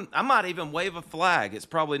 I might even wave a flag. It's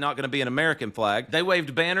probably not going to be an American flag. They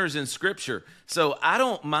waved banners in Scripture. So I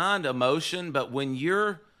don't mind emotion, but when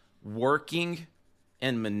you're working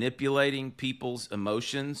and manipulating people's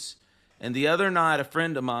emotions, and the other night a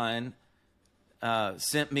friend of mine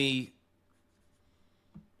sent me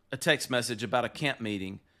a text message about a camp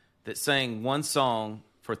meeting that sang one song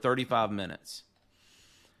for 35 minutes.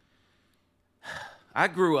 I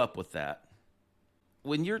grew up with that.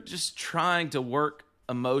 When you're just trying to work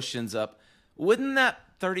emotions up, wouldn't that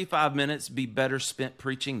 35 minutes be better spent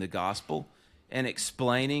preaching the gospel and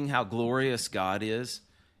explaining how glorious God is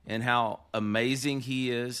and how amazing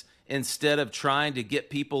he is, instead of trying to get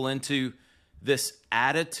people into this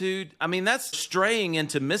attitude? I mean, that's straying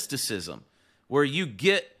into mysticism, where you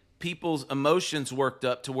get people's emotions worked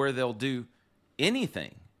up to where they'll do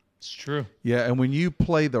anything. It's true. Yeah, and when you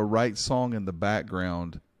play the right song in the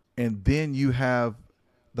background, and then you have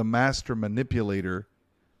the master manipulator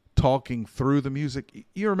talking through the music.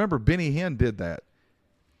 You remember Benny Hinn did that.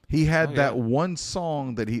 He had that one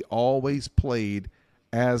song that he always played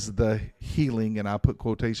as the healing, and I put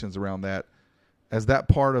quotations around that, as that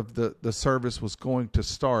part of the service was going to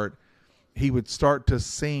start. He would start to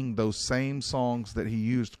sing those same songs that he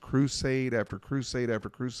used crusade after crusade after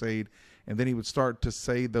crusade, and then he would start to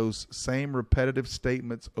say those same repetitive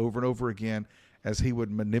statements over and over again as he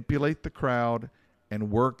would manipulate the crowd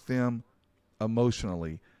and work them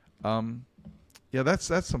emotionally.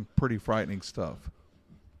 That's some pretty frightening stuff.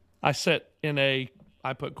 I sat in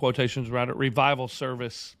I put quotations around it, revival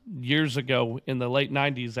service years ago in the late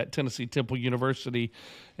 90s at Tennessee Temple University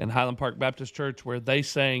and Highland Park Baptist Church, where they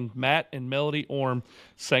sang, Matt and Melody Orm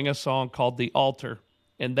sang a song called The Altar.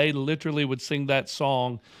 And they literally would sing that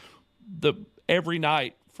song every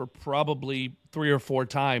night for probably 3 or 4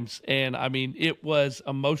 times. And I mean, it was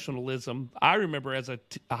emotionalism. I remember as a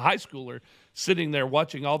high schooler sitting there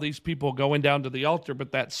watching all these people going down to the altar,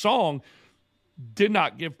 but that song did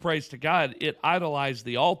not give praise to God. It idolized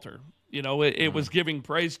the altar. You know, it was giving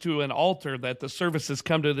praise to an altar that the service has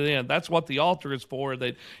come to the end. That's what the altar is for,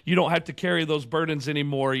 that you don't have to carry those burdens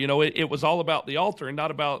anymore. You know, it was all about the altar and not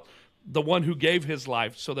about the one who gave his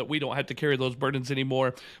life so that we don't have to carry those burdens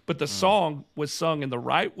anymore. But the song was sung in the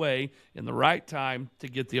right way, in the right time, to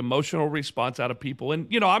get the emotional response out of people. And,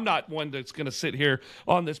 you know, I'm not one that's going to sit here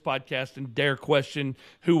on this podcast and dare question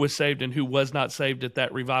who was saved and who was not saved at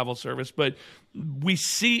that revival service. But we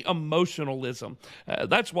see emotionalism.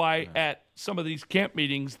 That's why at some of these camp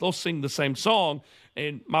meetings, they'll sing the same song.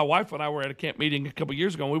 And my wife and I were at a camp meeting a couple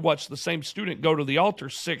years ago, and we watched the same student go to the altar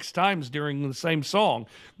 6 times during the same song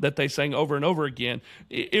that they sang over and over again.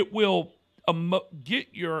 It will get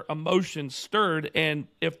your emotions stirred, and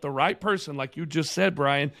if the right person, like you just said,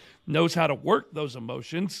 Brian, knows how to work those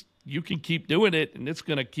emotions, you can keep doing it, and it's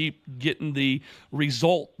going to keep getting the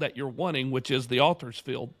result that you're wanting, which is the altar's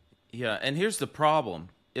filled. Yeah, and here's the problem.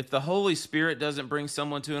 If the Holy Spirit doesn't bring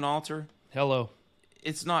someone to an altar,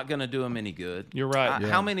 it's not going to do them any good. You're right.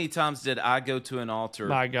 How many times did I go to an altar?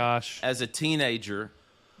 My gosh. As a teenager,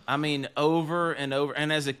 I mean, over and over,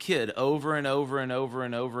 and as a kid, over and over and over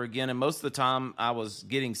and over again. And most of the time, I was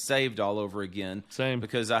getting saved all over again. Same.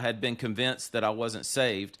 Because I had been convinced that I wasn't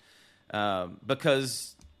saved,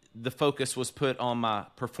 because the focus was put on my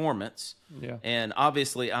performance. Yeah. And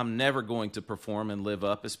obviously, I'm never going to perform and live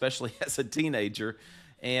up, especially as a teenager.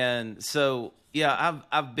 And so, yeah,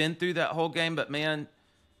 I've been through that whole game, but man,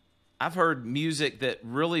 I've heard music that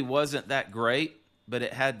really wasn't that great, but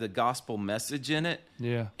it had the gospel message in it.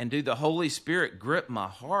 Yeah. And dude, the Holy Spirit gripped my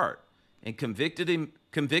heart and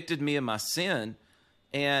convicted me of my sin,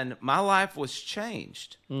 and my life was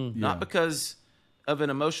changed. Not because of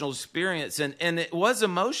an emotional experience, and it was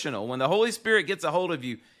emotional. When the Holy Spirit gets a hold of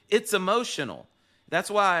you, it's emotional.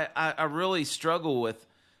 That's why I really struggle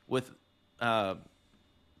with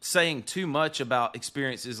saying too much about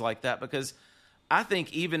experiences like that, because I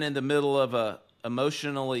think even in the middle of a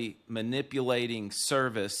emotionally manipulating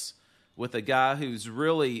service with a guy who's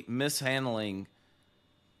really mishandling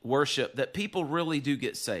worship, that people really do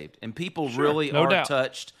get saved, and people really no are doubt.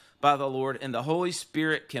 touched by the Lord, and the Holy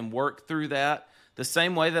Spirit can work through that the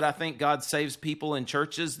same way that I think God saves people in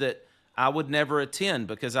churches that I would never attend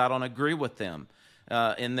because I don't agree with them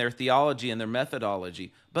in their theology and their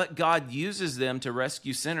methodology. But God uses them to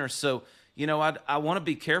rescue sinners. So, I want to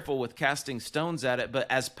be careful with casting stones at it, but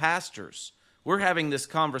as pastors, we're having this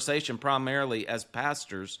conversation primarily as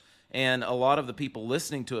pastors, and a lot of the people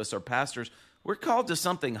listening to us are pastors. We're called to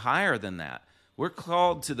something higher than that. We're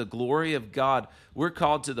called to the glory of God. We're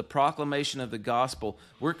called to the proclamation of the gospel.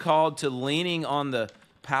 We're called to leaning on the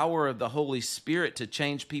power of the Holy Spirit to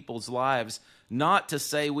change people's lives, not to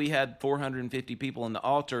say we had 450 people in the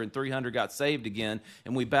altar and 300 got saved again,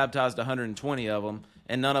 and we baptized 120 of them,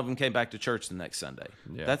 and none of them came back to church the next Sunday.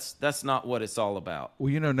 Yeah. That's not what it's all about.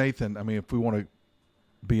 Well, Nathan, I mean, if we want to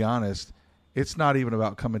be honest, it's not even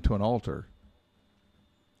about coming to an altar.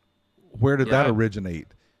 Where did that originate?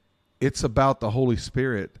 It's about the Holy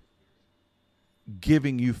Spirit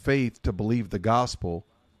giving you faith to believe the gospel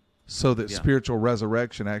so that spiritual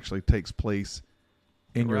resurrection actually takes place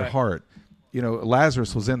in your heart.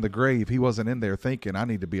 Lazarus was in the grave. He wasn't in there thinking, I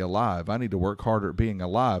need to be alive. I need to work harder at being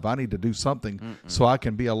alive. I need to do something so I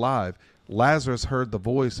can be alive. Lazarus heard the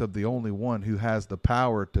voice of the only one who has the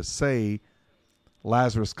power to say,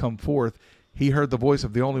 Lazarus, come forth. He heard the voice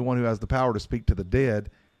of the only one who has the power to speak to the dead,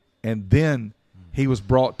 and then he was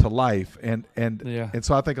brought to life. And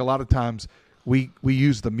so I think a lot of times we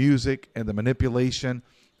use the music and the manipulation,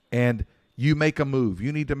 and you make a move.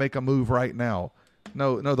 You need to make a move right now.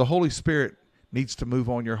 No, the Holy Spirit needs to move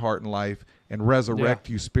on your heart and life and resurrect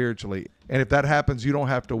you spiritually. And if that happens, you don't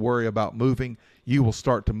have to worry about moving. You will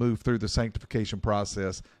start to move through the sanctification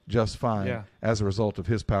process just fine as a result of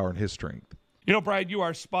his power and his strength. Brian, you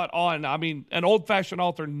are spot on. I mean, an old-fashioned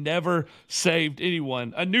altar never saved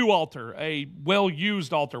anyone. A new altar, a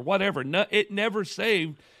well-used altar, whatever, it never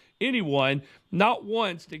saved anyone. Not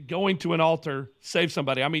once did going to an altar save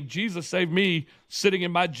somebody. I mean, Jesus saved me sitting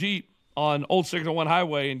in my Jeep on Old 601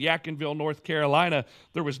 Highway in Yadkinville, North Carolina.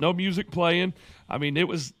 There was no music playing. I mean, it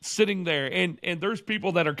was sitting there. And there's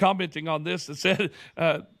people that are commenting on this that said,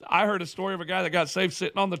 I heard a story of a guy that got saved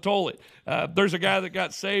sitting on the toilet. There's a guy that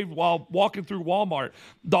got saved while walking through Walmart.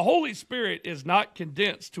 The Holy Spirit is not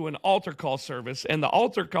condensed to an altar call service, and the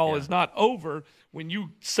altar call is not over when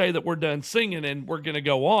you say that we're done singing and we're going to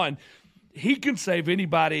go on. He can save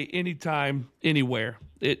anybody, anytime, anywhere.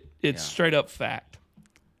 It's straight up fact.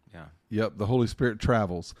 Yep, the Holy Spirit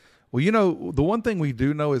travels. Well, the one thing we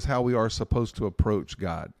do know is how we are supposed to approach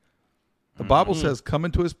God. The Bible says, come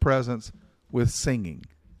into his presence with singing.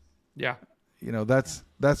 Yeah. That's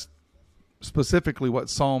specifically what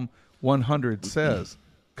Psalm 100 says.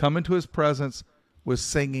 Come into his presence with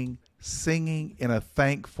singing in a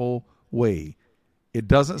thankful way. It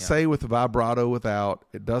doesn't say with vibrato without.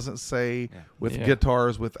 It doesn't say with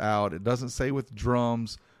guitars without. It doesn't say with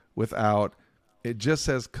drums without. It just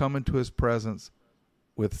says come into his presence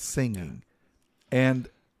with singing. And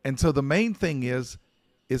so the main thing is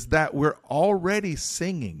that we're already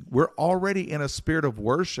singing. We're already in a spirit of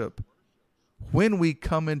worship when we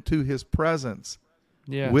come into his presence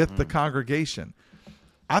with the congregation.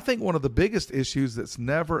 I think one of the biggest issues that's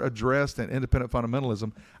never addressed in independent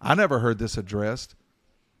fundamentalism, I never heard this addressed,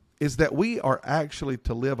 is that we are actually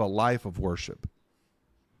to live a life of worship.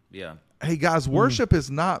 Yeah. Hey, guys, worship is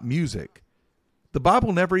not music. The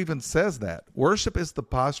Bible never even says that. Worship is the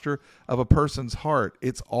posture of a person's heart.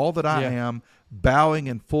 It's all that I am, bowing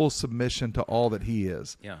in full submission to all that he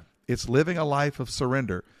is. Yeah. It's living a life of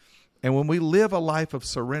surrender. And when we live a life of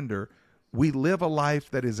surrender, we live a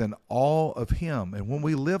life that is in awe of him. And when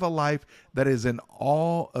we live a life that is in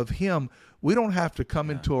awe of him, we don't have to come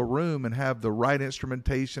into a room and have the right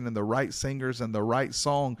instrumentation and the right singers and the right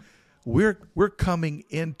song. We're coming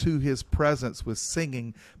into his presence with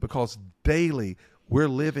singing because daily we're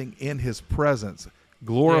living in his presence,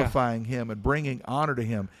 glorifying him and bringing honor to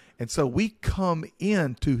him. And so we come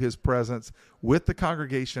into his presence with the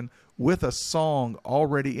congregation with a song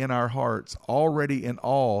already in our hearts, already in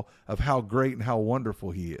awe of how great and how wonderful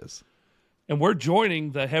he is. And we're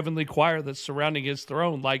joining the heavenly choir that's surrounding his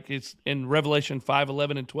throne. Like it's in Revelation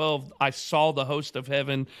 5:11 and 12, I saw the host of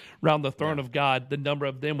heaven round the throne of God. The number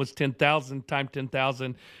of them was 10,000 times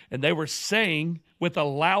 10,000. And they were saying with a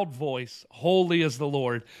loud voice, holy is the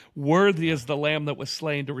Lord, worthy is the Lamb that was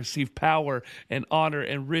slain to receive power and honor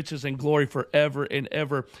and riches and glory forever and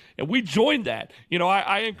ever. And we joined that.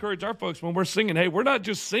 I encourage our folks when we're singing, hey, we're not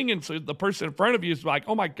just singing so the person in front of you is like,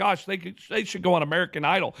 oh my gosh, they should go on American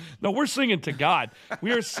Idol. No, we're singing to God.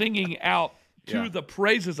 We are singing out to the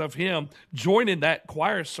praises of him, joining that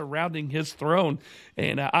choir surrounding his throne.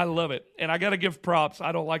 And I love it. And I got to give props.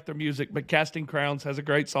 I don't like their music, but Casting Crowns has a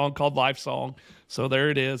great song called Life Song. So there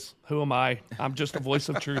it is. Who am I? I'm just a voice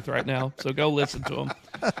of truth right now. So go listen to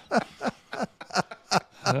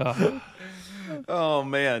them. Oh,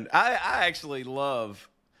 man. I actually love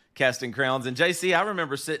Casting Crowns. And JC, I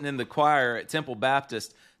remember sitting in the choir at Temple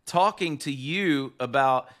Baptist talking to you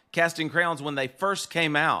about Casting Crowns when they first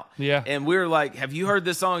came out. Yeah. And we were like, have you heard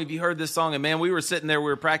this song? Have you heard this song? And man, we were sitting there, we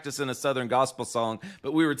were practicing a Southern gospel song,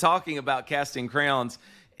 but we were talking about Casting Crowns.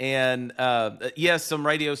 And yes, some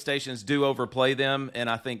radio stations do overplay them, and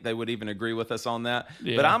I think they would even agree with us on that.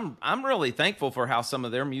 Yeah. But I'm really thankful for how some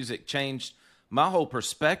of their music changed my whole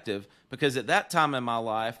perspective, because at that time in my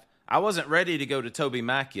life, I wasn't ready to go to Toby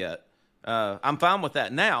Mac yet. I'm fine with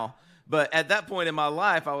that now. But at that point in my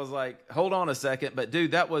life, I was like, hold on a second. But,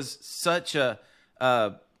 dude, that was such a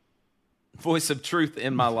voice of truth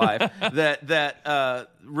in my life that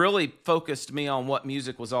really focused me on what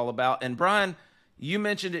music was all about. And, Brian, you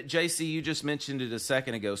mentioned it. JC, you just mentioned it a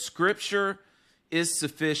second ago. Scripture is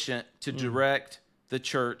sufficient to direct the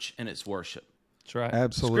church in its worship. That's right.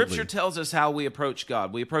 Absolutely. Scripture tells us how we approach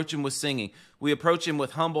God. We approach him with singing. We approach him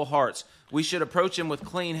with humble hearts. We should approach him with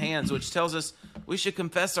clean hands, which tells us we should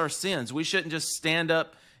confess our sins. We shouldn't just stand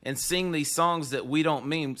up and sing these songs that we don't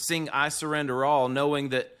mean. Sing I Surrender All, knowing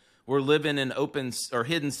that we're living in open or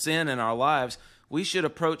hidden sin in our lives. We should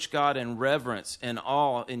approach God in reverence, in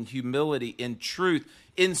awe, in humility, in truth,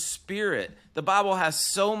 in spirit. The Bible has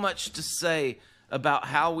so much to say about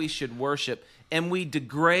how we should worship. And we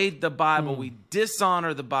degrade the Bible, we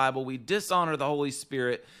dishonor the Bible, we dishonor the Holy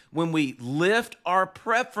Spirit when we lift our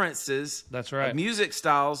preferences That's right. of music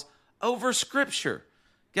styles over Scripture.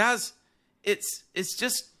 Guys, it's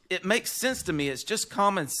just, it makes sense to me. It's just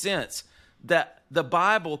common sense that the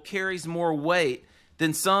Bible carries more weight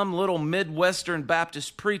than some little Midwestern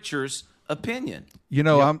Baptist preacher's opinion. You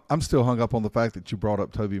know, I'm still hung up on the fact that you brought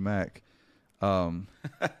up Toby Mac. You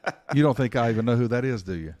don't think I even know who that is,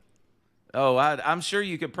 do you? Oh, I'm sure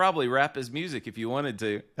you could probably rap his music if you wanted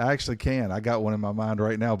to. I actually can. I got one in my mind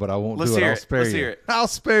right now, but I won't Let's do it. hear I'll it. spare Let's you. hear it. I'll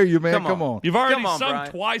spare you, man. Come on. You've already Come on, sung Brian.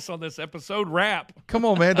 twice on this episode. Rap. Come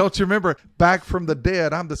on, man. Don't you remember? Back from the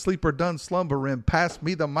dead, I'm the sleeper done slumbering. Pass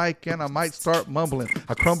me the mic and I might start mumbling.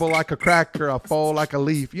 I crumble like a cracker. I fall like a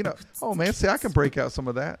leaf. You know, oh, man, see, I can break out some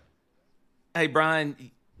of that. Hey, Brian,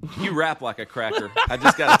 you rap like a cracker. I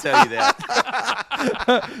just got to tell you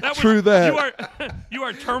that. True that. You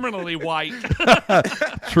are terminally white.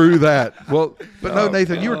 True that. Well, but no,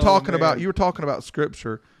 Nathan, you were talking man. about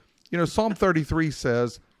Scripture. You know, Psalm 33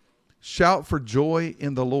 says, "Shout for joy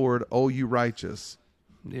in the Lord, O you righteous.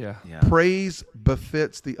 Yeah. Praise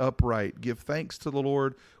befits the upright. Give thanks to the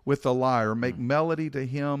Lord with the lyre. Make melody to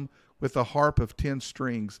him with a harp of 10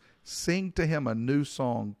 strings. Sing to him a new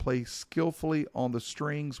song. Play skillfully on the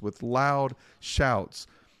strings with loud shouts."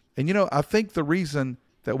 And, you know, I think the reason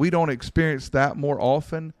that we don't experience that more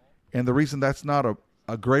often, and the reason that's not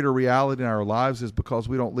a greater reality in our lives, is because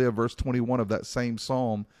we don't live verse 21 of that same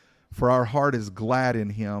psalm. For our heart is glad in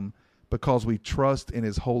him because we trust in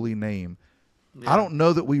his holy name. I don't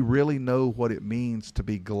know that we really know what it means to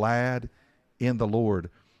be glad in the Lord.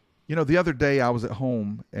 You know, the other day I was at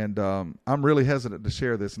home, and I'm really hesitant to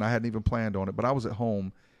share this, and I hadn't even planned on it, but I was at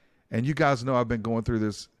home, and you guys know I've been going through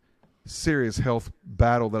this serious health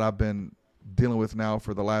battle that I've been dealing with now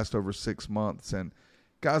for the last over 6 months. And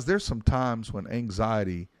guys, there's some times when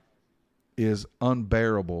anxiety is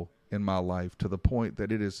unbearable in my life, to the point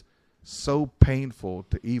that it is so painful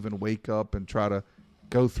to even wake up and try to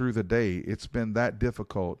go through the day. It's been that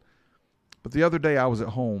difficult. But the other day I was at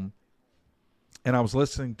home, and I was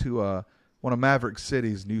listening to one of Maverick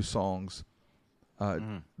City's new songs.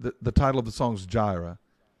 The title of the song is Jireh.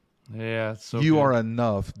 Yeah. It's so You good. are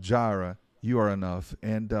enough, Jireh. You are enough.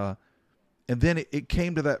 And then it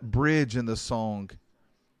came to that bridge in the song.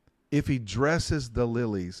 If he dresses the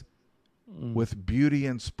lilies with beauty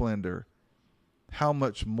and splendor, how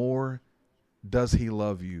much more does he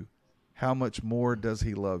love you? How much more does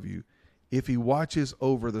he love you? If he watches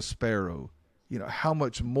over the sparrow, you know, how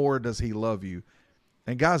much more does he love you?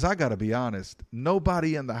 And guys, I got to be honest,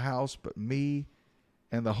 nobody in the house but me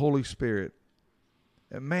and the Holy Spirit.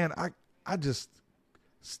 And man, I just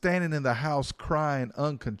standing in the house crying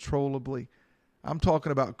uncontrollably. I'm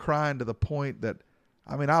talking about crying to the point that,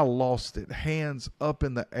 I mean, I lost it. Hands up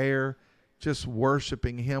in the air, just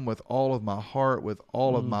worshiping him with all of my heart, with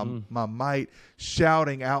all of my might,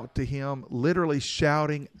 shouting out to him, literally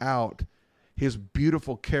shouting out his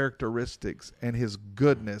beautiful characteristics and his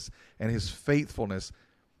goodness and his faithfulness.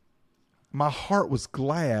 my heart was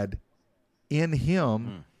glad in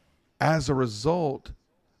him as a result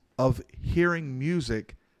of hearing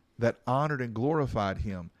music that honored and glorified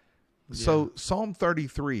him. So Psalm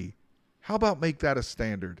 33, how about make that a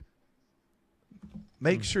standard?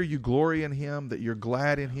 Make sure you glory in him, that you're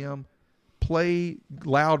glad in him. Play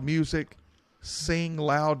loud music, sing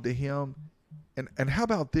loud to him. And how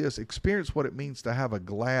about this? Experience what it means to have a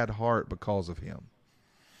glad heart because of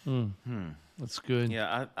him. That's good.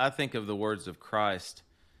 Yeah, I think of the words of Christ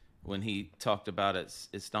when he talked about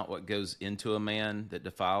it's not what goes into a man that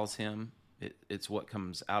defiles him. It's what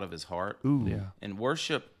comes out of his heart. Ooh. Yeah. And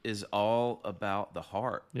worship is all about the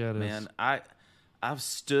heart. Yeah, it is. Man, I've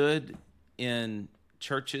stood in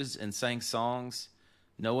churches and sang songs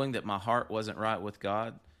knowing that my heart wasn't right with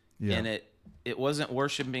God. Yeah. And it wasn't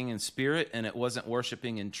worshiping in spirit, and it wasn't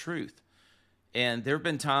worshiping in truth. And there have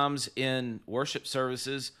been times in worship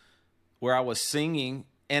services where I was singing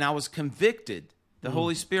and I was convicted. The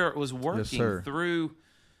Holy Spirit was working through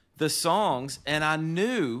the songs, and I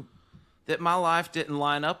knew that my life didn't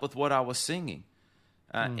line up with what I was singing.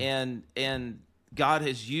 And God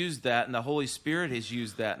has used that, and the Holy Spirit has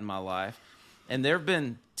used that in my life. And there have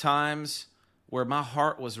been times where my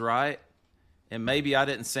heart was right, and maybe I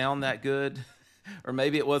didn't sound that good, or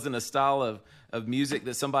maybe it wasn't a style of music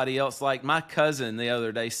that somebody else liked. My cousin the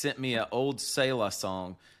other day sent me an old Selah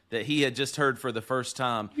song that he had just heard for the first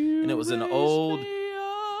time. And it was an old...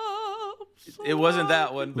 It wasn't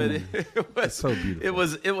that one, but it was so beautiful.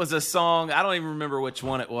 It was a song. I don't even remember which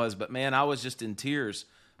one it was, but man, I was just in tears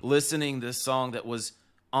listening to this song that was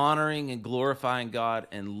honoring and glorifying God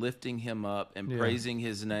and lifting him up and praising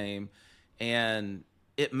his name. And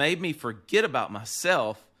it made me forget about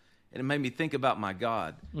myself, and it made me think about my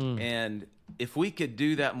God. And if we could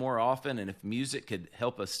do that more often, and if music could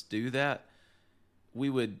help us do that, we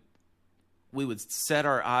would set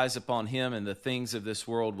our eyes upon him, and the things of this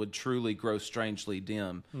world would truly grow strangely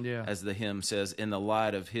dim, as the hymn says, in the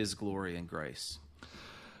light of his glory and grace.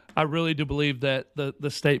 I really do believe that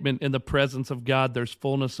the statement, in the presence of God, there's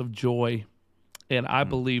fullness of joy. And I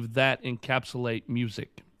believe that encapsulate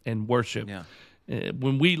music and worship. Yeah.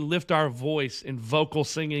 When we lift our voice in vocal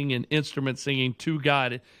singing and instrument singing to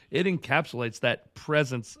God, it encapsulates that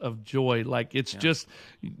presence of joy. Like it's just,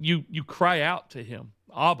 you cry out to him.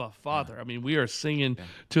 Abba, Father. I mean, we are singing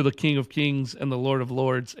to the King of Kings and the Lord of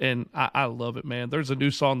Lords, and I love it, man. There's a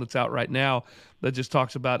new song that's out right now that just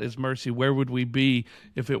talks about his mercy. Where would we be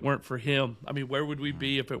if it weren't for him? I mean, where would we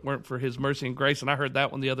be if it weren't for his mercy and grace? And I heard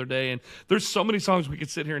that one the other day, and there's so many songs we could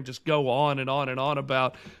sit here and just go on and on and on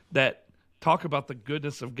about that, talk about the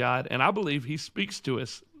goodness of God, and I believe he speaks to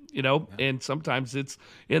us, and sometimes it's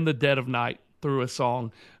in the dead of night, through a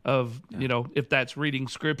song of, if that's reading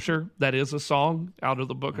scripture, that is a song out of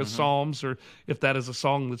the book of Psalms, or if that is a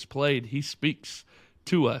song that's played, he speaks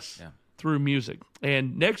to us through music.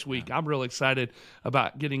 And next week, I'm real excited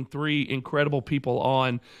about getting 3 incredible people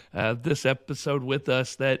on this episode with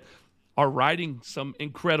us that are writing some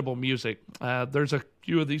incredible music. There's a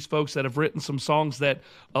few of these folks that have written some songs that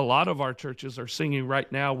a lot of our churches are singing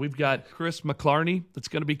right now. We've got Chris McClarney that's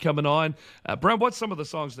going to be coming on. Brent, what's some of the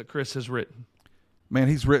songs that Chris has written? Man,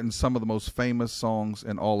 he's written some of the most famous songs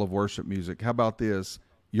in all of worship music. How about this?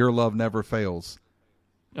 Your Love Never Fails.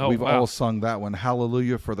 Oh, We've wow. all sung that one.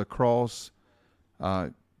 Hallelujah for the Cross.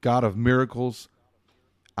 God of Miracles.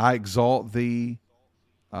 I Exalt Thee.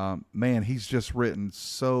 Man, he's just written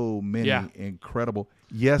so many incredible.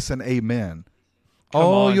 Yes and amen.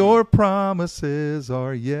 All on. your promises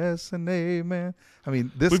are yes and amen. I mean,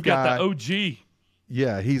 this We've guy. got the OG.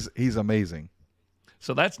 Yeah, he's amazing.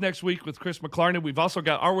 So that's next week with Chris McClarney. We've also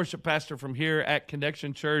got our worship pastor from here at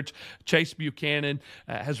Connection Church, Chase Buchanan,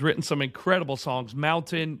 has written some incredible songs.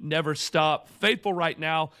 Mountain, Never Stop, Faithful Right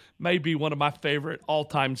Now may be one of my favorite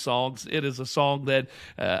all-time songs. It is a song that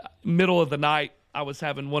middle of the night, I was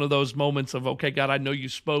having one of those moments of, okay, God, I know you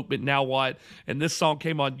spoke, but now what? And this song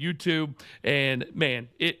came on YouTube, and man,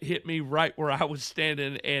 it hit me right where I was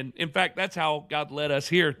standing. And in fact, that's how God led us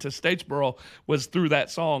here to Statesboro, was through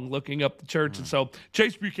that song, looking up the church. And so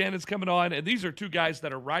Chase Buchanan's coming on, and these are 2 guys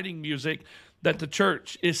that are writing music that the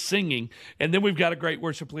church is singing. And then we've got a great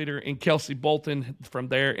worship leader in Kelsey Bolton from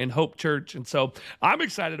there in Hope Church. And so I'm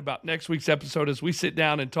excited about next week's episode as we sit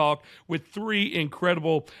down and talk with 3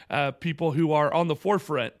 incredible people who are on the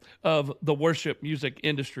forefront of the worship music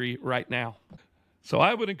industry right now. So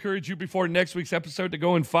I would encourage you before next week's episode to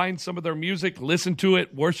go and find some of their music, listen to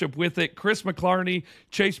it, worship with it. Chris McClarney,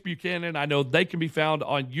 Chase Buchanan, I know they can be found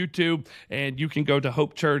on YouTube, and you can go to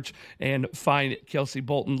Hope Church and find Kelsey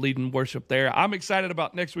Bolton leading worship there. I'm excited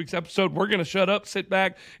about next week's episode. We're going to shut up, sit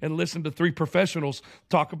back, and listen to 3 professionals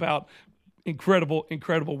talk about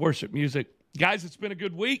incredible worship music. Guys, it's been a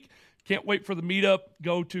good week. Can't wait for the meetup.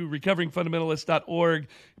 Go to recoveringfundamentalist.org.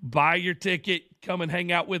 Buy your ticket. Come and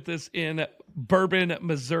hang out with us in Bourbon,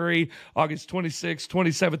 Missouri, August 26th,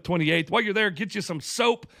 27th, 28th. While you're there, get you some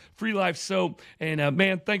soap, Free Life soap. And,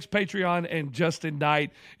 man, thanks, Patreon and Justin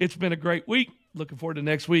Knight. It's been a great week. Looking forward to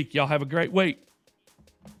next week. Y'all have a great week.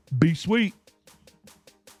 Be sweet.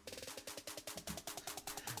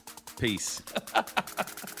 Peace.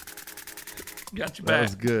 Got you That back.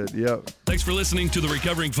 was good. Yep. Thanks for listening to the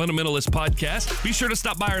Recovering Fundamentalist podcast. Be sure to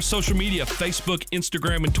stop by our social media, Facebook,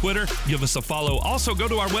 Instagram, and Twitter. Give us a follow. Also, go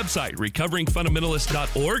to our website,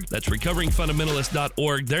 recoveringfundamentalist.org. That's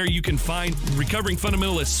recoveringfundamentalist.org. There you can find Recovering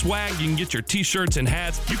Fundamentalist swag. You can get your t-shirts and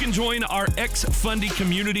hats. You can join our ex-Fundy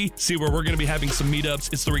community, see where we're going to be having some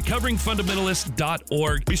meetups. It's the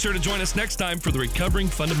recoveringfundamentalist.org. Be sure to join us next time for the Recovering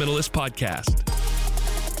Fundamentalist podcast.